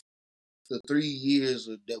 As if the 3 years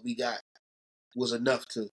that we got was enough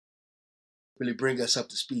to really bring us up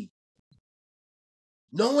to speed.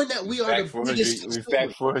 Knowing that we are the biggest We're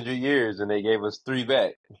back 400 years, and they gave us 3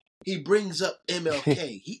 back. He brings up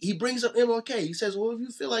MLK. he brings up MLK. He says, well, if you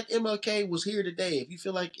feel like MLK was here today, if you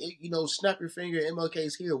feel like, snap your finger,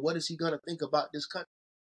 MLK's here, what is he going to think about this country?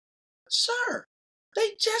 Sir,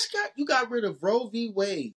 you got rid of Roe v.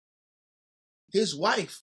 Wade. His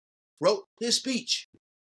wife wrote his speech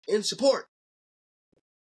in support.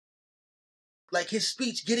 Like his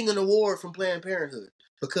speech getting an award from Planned Parenthood,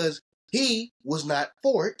 because he was not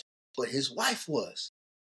for it, but his wife was.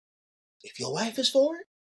 If your wife is for it,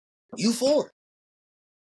 you for it.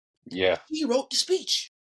 Yeah. He wrote the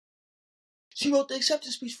speech. She wrote the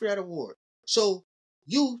acceptance speech for that award. So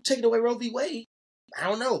you taking away Roe v. Wade, I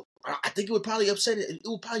don't know. I think it would probably upset it. It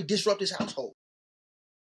would probably disrupt his household.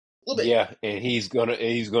 A little bit. Yeah, and he's gonna,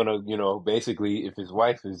 basically, if his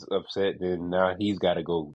wife is upset, then now he's got to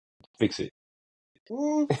go fix it.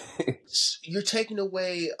 You're taking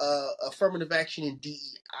away affirmative action in DEI.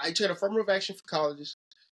 I took affirmative action for colleges.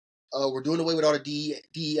 We're doing away with all the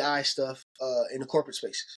DEI stuff in the corporate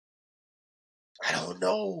spaces. I don't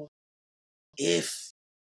know if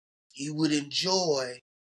you would enjoy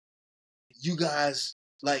you guys,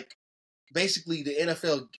 like, basically the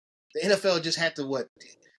NFL just had to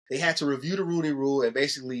they had to review the Rooney Rule, and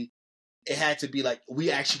basically it had to be like,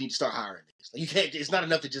 we actually need to start hiring niggas. Like, you can't. It's not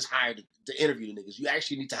enough to just hire to interview the niggas. You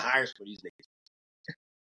actually need to hire for these niggas.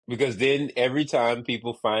 Because then every time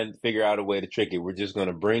people figure out a way to trick it, we're just going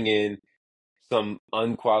to bring in some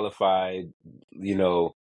unqualified,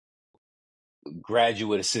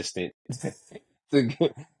 graduate assistant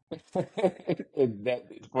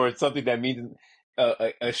for something that means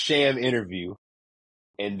a sham interview,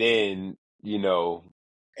 and then we'll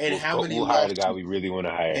hire the guy we really want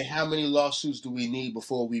to hire. And how many lawsuits do we need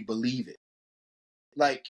before we believe it?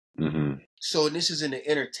 Like, So, and this is in the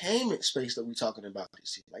entertainment space that we're talking about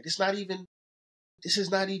this. Like, this is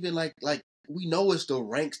not even like we know it's the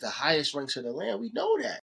highest ranks in the land. We know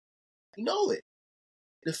that. We know it.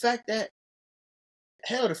 The fact that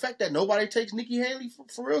nobody takes Nikki Haley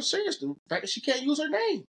for real serious. The fact that she can't use her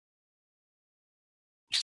name.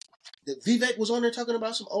 That Vivek was on there talking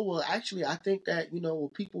about actually, I think that,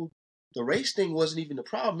 the race thing wasn't even the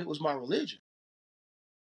problem. It was my religion.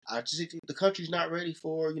 I just think the country's not ready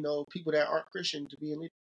for people that aren't Christian to be in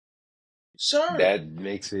leadership. Sir, That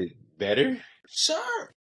makes it better. sir.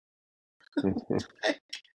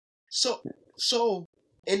 So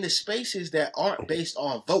in the spaces that aren't based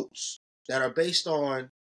on votes, that are based on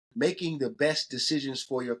making the best decisions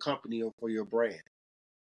for your company or for your brand,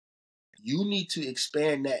 you need to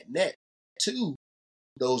expand that net to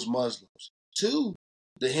those Muslims, to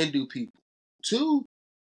the Hindu people, to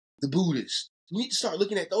the Buddhists. You need to start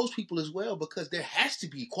looking at those people as well, because there has to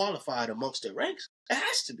be qualified amongst their ranks. There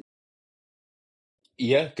has to be.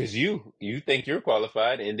 Yeah, because you think you're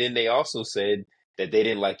qualified, and then they also said that they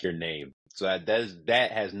didn't like your name. So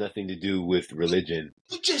that has nothing to do with religion.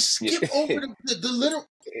 You just skip over the little.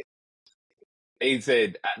 They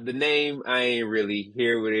said the name, I ain't really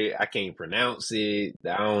here with it. I can't pronounce it.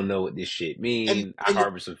 I don't know what this shit mean. I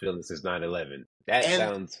harbor some feelings since 9/11. That and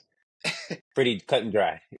sounds pretty cut and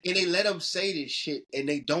dry. and they let them say this shit, and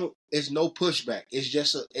they don't. It's no pushback. It's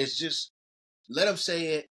just let them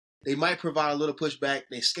say it. They might provide a little pushback.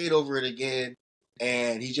 They skate over it again,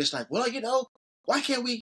 and he's just like, well, why can't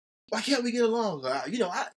we get along?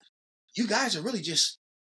 You guys are really just.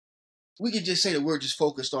 We can just say that we're just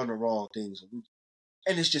focused on the wrong things,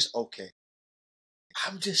 and it's just okay.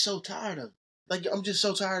 I'm just so tired of it. Like, I'm just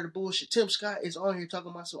so tired of the bullshit. Tim Scott is on here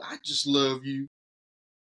talking about, so I just love you.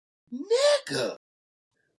 Nigga.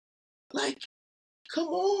 Like, come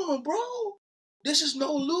on, bro. This is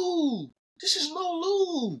no lube. This is no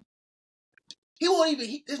lube.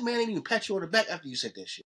 This man ain't even pat you on the back after you said that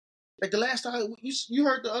shit. Like, the last time you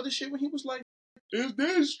heard the other shit when he was like, is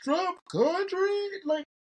this Trump country? Like,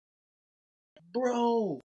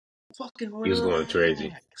 bro, fucking relax. He was going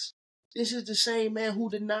crazy. This is the same man who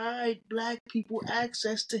denied black people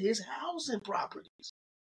access to his housing properties.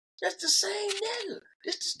 That's the same nigga.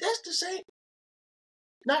 That's the same.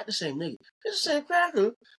 Not the same nigga. It's the same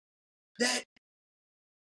cracker that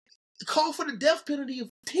called for the death penalty of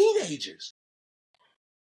teenagers.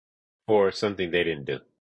 For something they didn't do.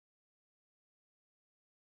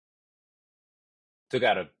 Took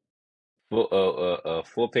out a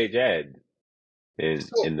full-page ad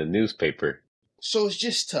in the newspaper. So it's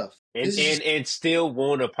just tough. And still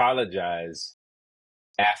won't apologize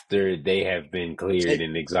after they have been cleared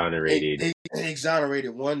and exonerated.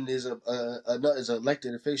 Exonerated. One is an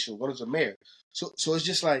elected official. One is a mayor. So it's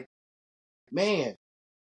just like, man,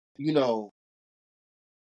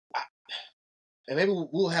 and maybe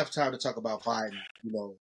we'll have time to talk about Biden,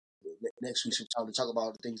 next week sometime, to talk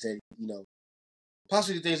about the things that,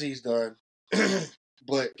 possibly the things that he's done.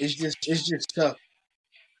 But it's just tough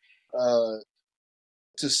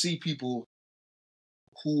to see people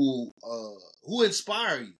who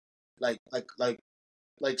inspire you, like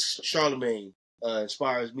Charlemagne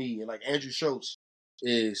inspires me, and like Andrew Schultz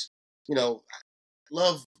is,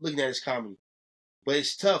 love looking at his comedy, but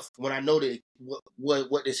it's tough when I know that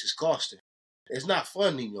what this is costing. It's not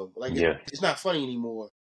funny anymore. It's not funny anymore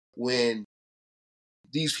when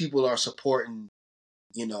these people are supporting,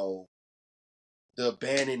 the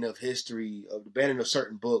banning of history, of the banning of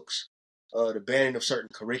certain books, the banning of certain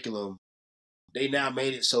curriculum. They now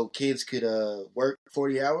made it so kids could work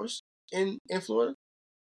 40 hours in Florida.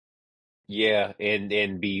 Yeah,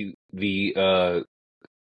 and be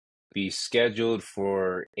scheduled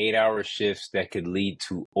for 8-hour shifts that could lead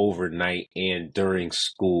to overnight and during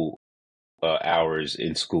school hours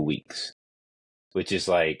in school weeks, which is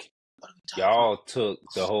like, y'all took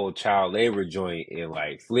the whole child labor joint and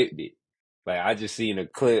like flipped it. Like, I just seen a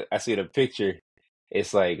clip, I seen a picture.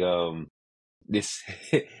 It's like this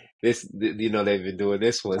they've been doing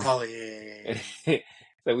this one. Oh yeah.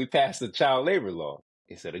 So we passed the child labor law.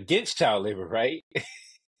 It said against child labor, right?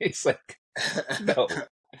 It's like, no,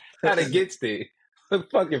 not against it. I'm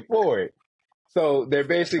fucking for it. So they're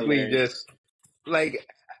basically just like,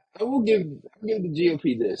 I will give the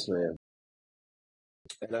GOP this, man.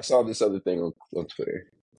 And I saw this other thing on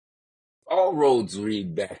Twitter. All roads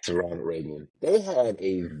lead back to Ronald Reagan. They had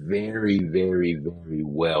a very, very, very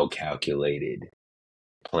well calculated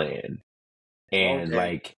plan. And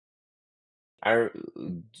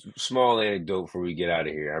small anecdote before we get out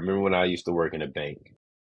of here. I remember when I used to work in a bank,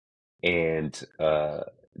 and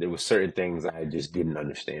there were certain things I just didn't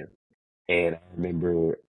understand. And I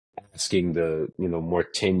remember asking the more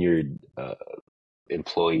tenured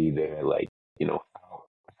employee there, like,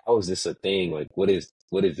 how is this a thing? Like, what is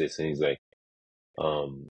this? And he's like,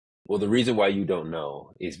 well, the reason why you don't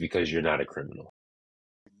know is because you're not a criminal.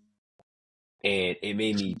 And it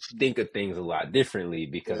made me think of things a lot differently,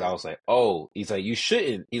 because I was like, oh, he's like, you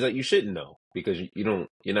shouldn't know, because you're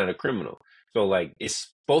not a criminal. So like,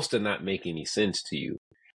 it's supposed to not make any sense to you.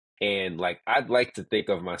 And like, I'd like to think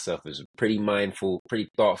of myself as a pretty mindful,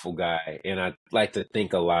 pretty thoughtful guy. And I like to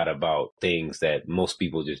think a lot about things that most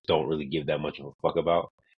people just don't really give that much of a fuck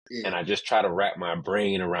about. Yeah. And I just try to wrap my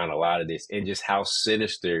brain around a lot of this and just how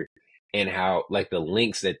sinister and how like the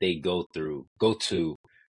links that they go to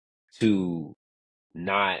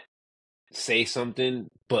not say something,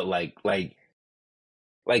 but Yeah.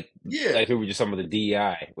 like we were just talking about the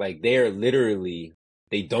DEI. Like they are literally,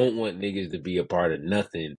 they don't want niggas to be a part of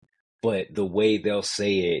nothing, but the way they'll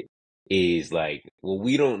say it is like, well,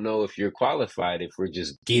 we don't know if you're qualified if we're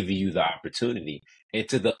just giving you the opportunity. And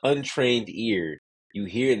to the untrained ear, you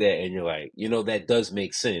hear that and you're like, that does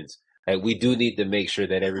make sense. Like we do need to make sure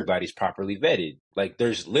that everybody's properly vetted. Like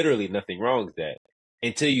there's literally nothing wrong with that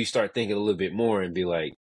until you start thinking a little bit more and be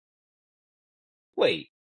like, wait,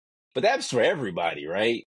 but that's for everybody,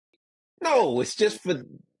 right? No, it's just for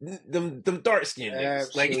them dark skinned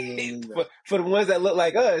niggas. Like Absolutely for the ones that look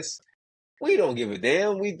like us, we don't give a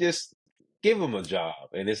damn. We just give them a job.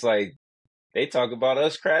 And it's like they talk about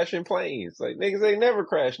us crashing planes. Like niggas ain't never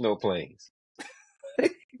crashed no planes.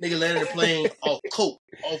 Nigga landed the plane off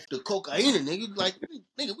the cocaine, nigga. Like,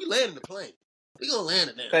 nigga, we landed the plane. We gonna land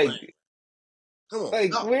the damn plane. Like Come on,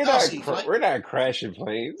 like y'all see, we're not crashing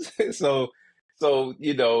planes. So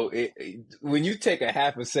when you take a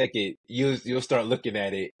half a second, you'll start looking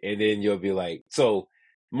at it, and then you'll be like, so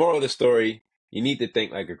moral of the story, you need to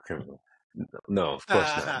think like a criminal. No, of course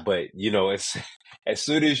not. But as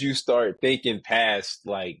soon as you start thinking past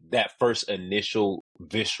like that first initial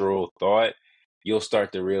visceral thought, you'll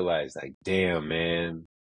start to realize like, damn, man,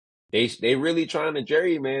 they really trying to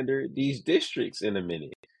gerrymander these districts in a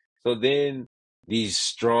minute. So then these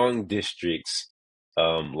strong districts,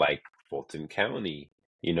 like Fulton County,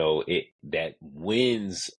 that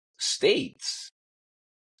wins states,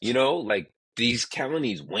 like these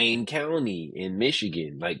counties, Wayne County in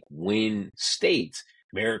Michigan, like win states,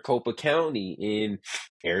 Maricopa County in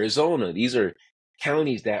Arizona. These are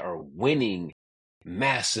counties that are winning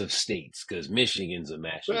massive states because Michigan's a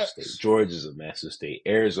massive state, facts. Georgia's a massive state,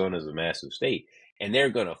 Arizona's a massive state, and they're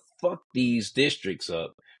gonna fuck these districts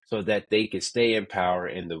up so that they can stay in power.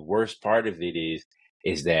 And the worst part of it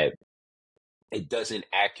is that it doesn't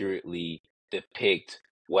accurately depict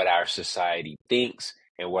what our society thinks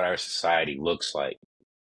and what our society looks like.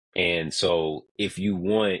 And so if you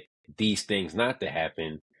want these things not to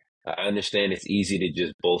happen, I understand it's easy to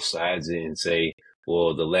just both sides it and say,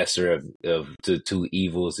 well, the lesser of the two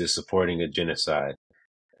evils is supporting a genocide.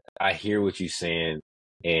 I hear what you're saying,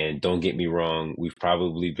 and don't get me wrong, we've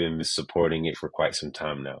probably been supporting it for quite some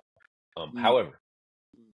time now. However,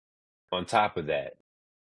 on top of that,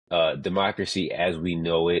 democracy as we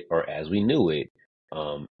know it or as we knew it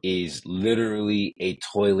is literally a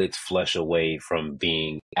toilet flush away from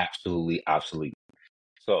being absolutely obsolete.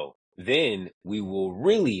 So then we will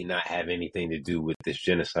really not have anything to do with this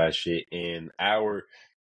genocide shit, and our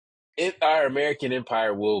American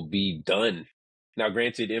empire will be done. Now,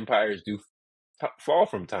 granted, empires do fall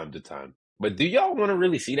from time to time, but do y'all want to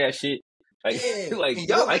really see that shit? Like, Yeah, like and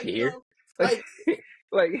y'all y'all like like, it here? Like, like,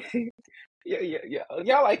 like, yeah.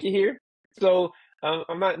 Y'all like it here. So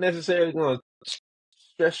I'm not necessarily going to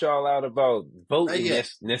stress y'all out about voting yeah,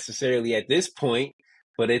 necessarily at this point,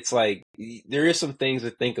 but it's like there is some things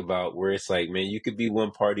to think about where it's like, man, you could be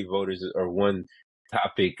one party voters or one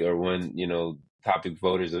topic or one topic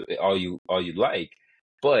voters all you like,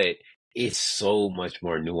 but it's so much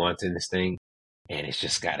more nuance in this thing, and it's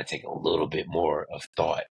just got to take a little bit more of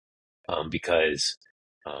thought because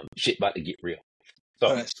shit about to get real.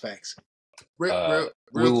 So that's facts. Real,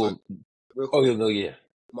 we real quick, will. real Oh, quick. you'll know, yeah.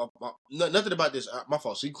 Nothing about this. My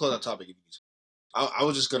fault. So you close that topic if you need to. I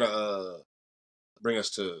was just gonna bring us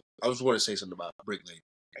to. I just want to say something about Brick Lady.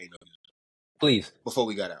 Please. Before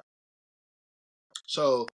we got out.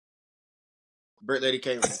 So Brick Lady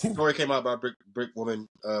story came out about Brick Woman,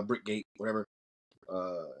 Brick Gate, whatever.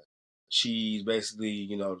 She's basically,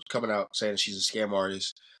 coming out saying she's a scam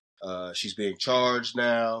artist. She's being charged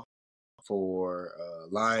now for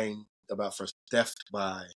lying about for theft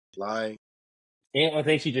by lying. And I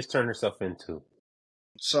think she just turned herself into.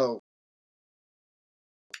 So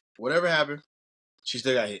whatever happened, she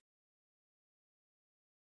still got hit.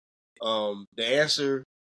 The answer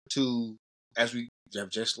to, as we have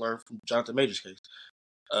just learned from Jonathan Major's case,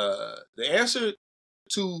 the answer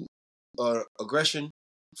to aggression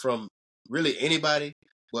from really anybody,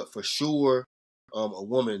 but for sure, a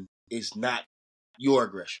woman is not your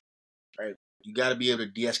aggression, right? You got to be able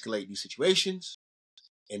to de-escalate these situations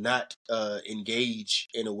and not engage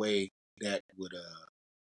in a way that would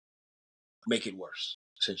make it worse,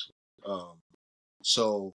 essentially.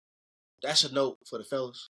 So that's a note for the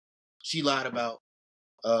fellas. She lied about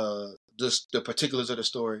the particulars of the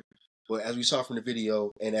story, but as we saw from the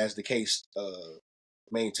video, and as the case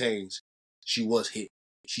maintains, she was hit.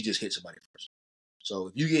 She just hit somebody first. So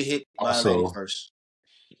if you get hit by a lady first,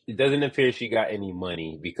 it doesn't appear she got any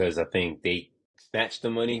money because I think they snatched the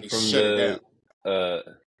money from shut it down.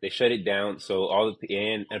 they shut it down. So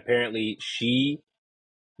and apparently she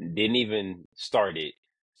didn't even start it.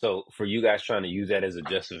 So for you guys trying to use that as a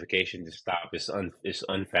justification to stop, it's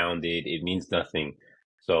unfounded. It means nothing.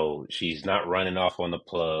 So she's not running off on the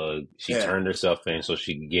plug. She turned herself in so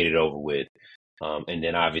she could get it over with. And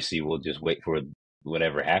then obviously we'll just wait for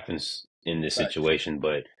whatever happens in this situation.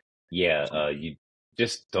 But yeah, you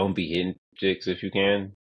just don't be hitting chicks if you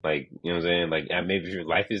can. Like, you know what I'm saying? Like, maybe if your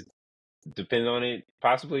life is depends on it,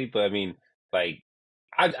 possibly. But I mean, like,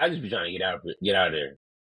 I just be trying to get out of there.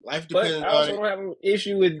 Life depends on it. But I also don't have an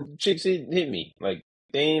issue with chicks hit me. Like,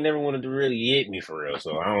 they ain't never wanted to really hit me for real.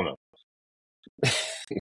 So I don't know.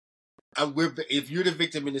 If you're the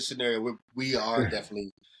victim in this scenario, we are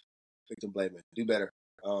definitely victim blaming. Do better.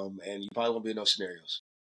 And you probably won't be in those scenarios.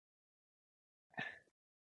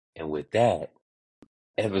 And with that,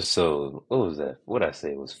 episode, what was that? What I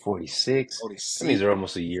say? It was 46. 46. That means we're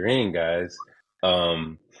almost a year in, guys.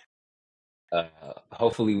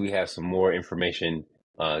 Hopefully we have some more information.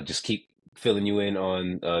 Just keep filling you in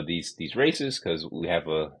on these races because we have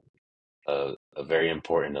a very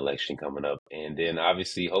important election coming up, and then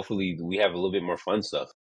obviously, hopefully, we have a little bit more fun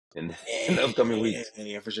stuff in the upcoming weeks.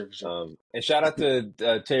 Yeah, for sure. And shout out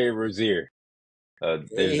to Terry Rozier.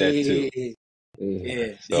 There's that too.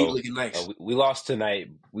 Yeah, so he looking nice. We lost tonight.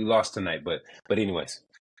 But anyways,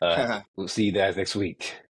 we'll see you guys next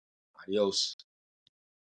week. Adios.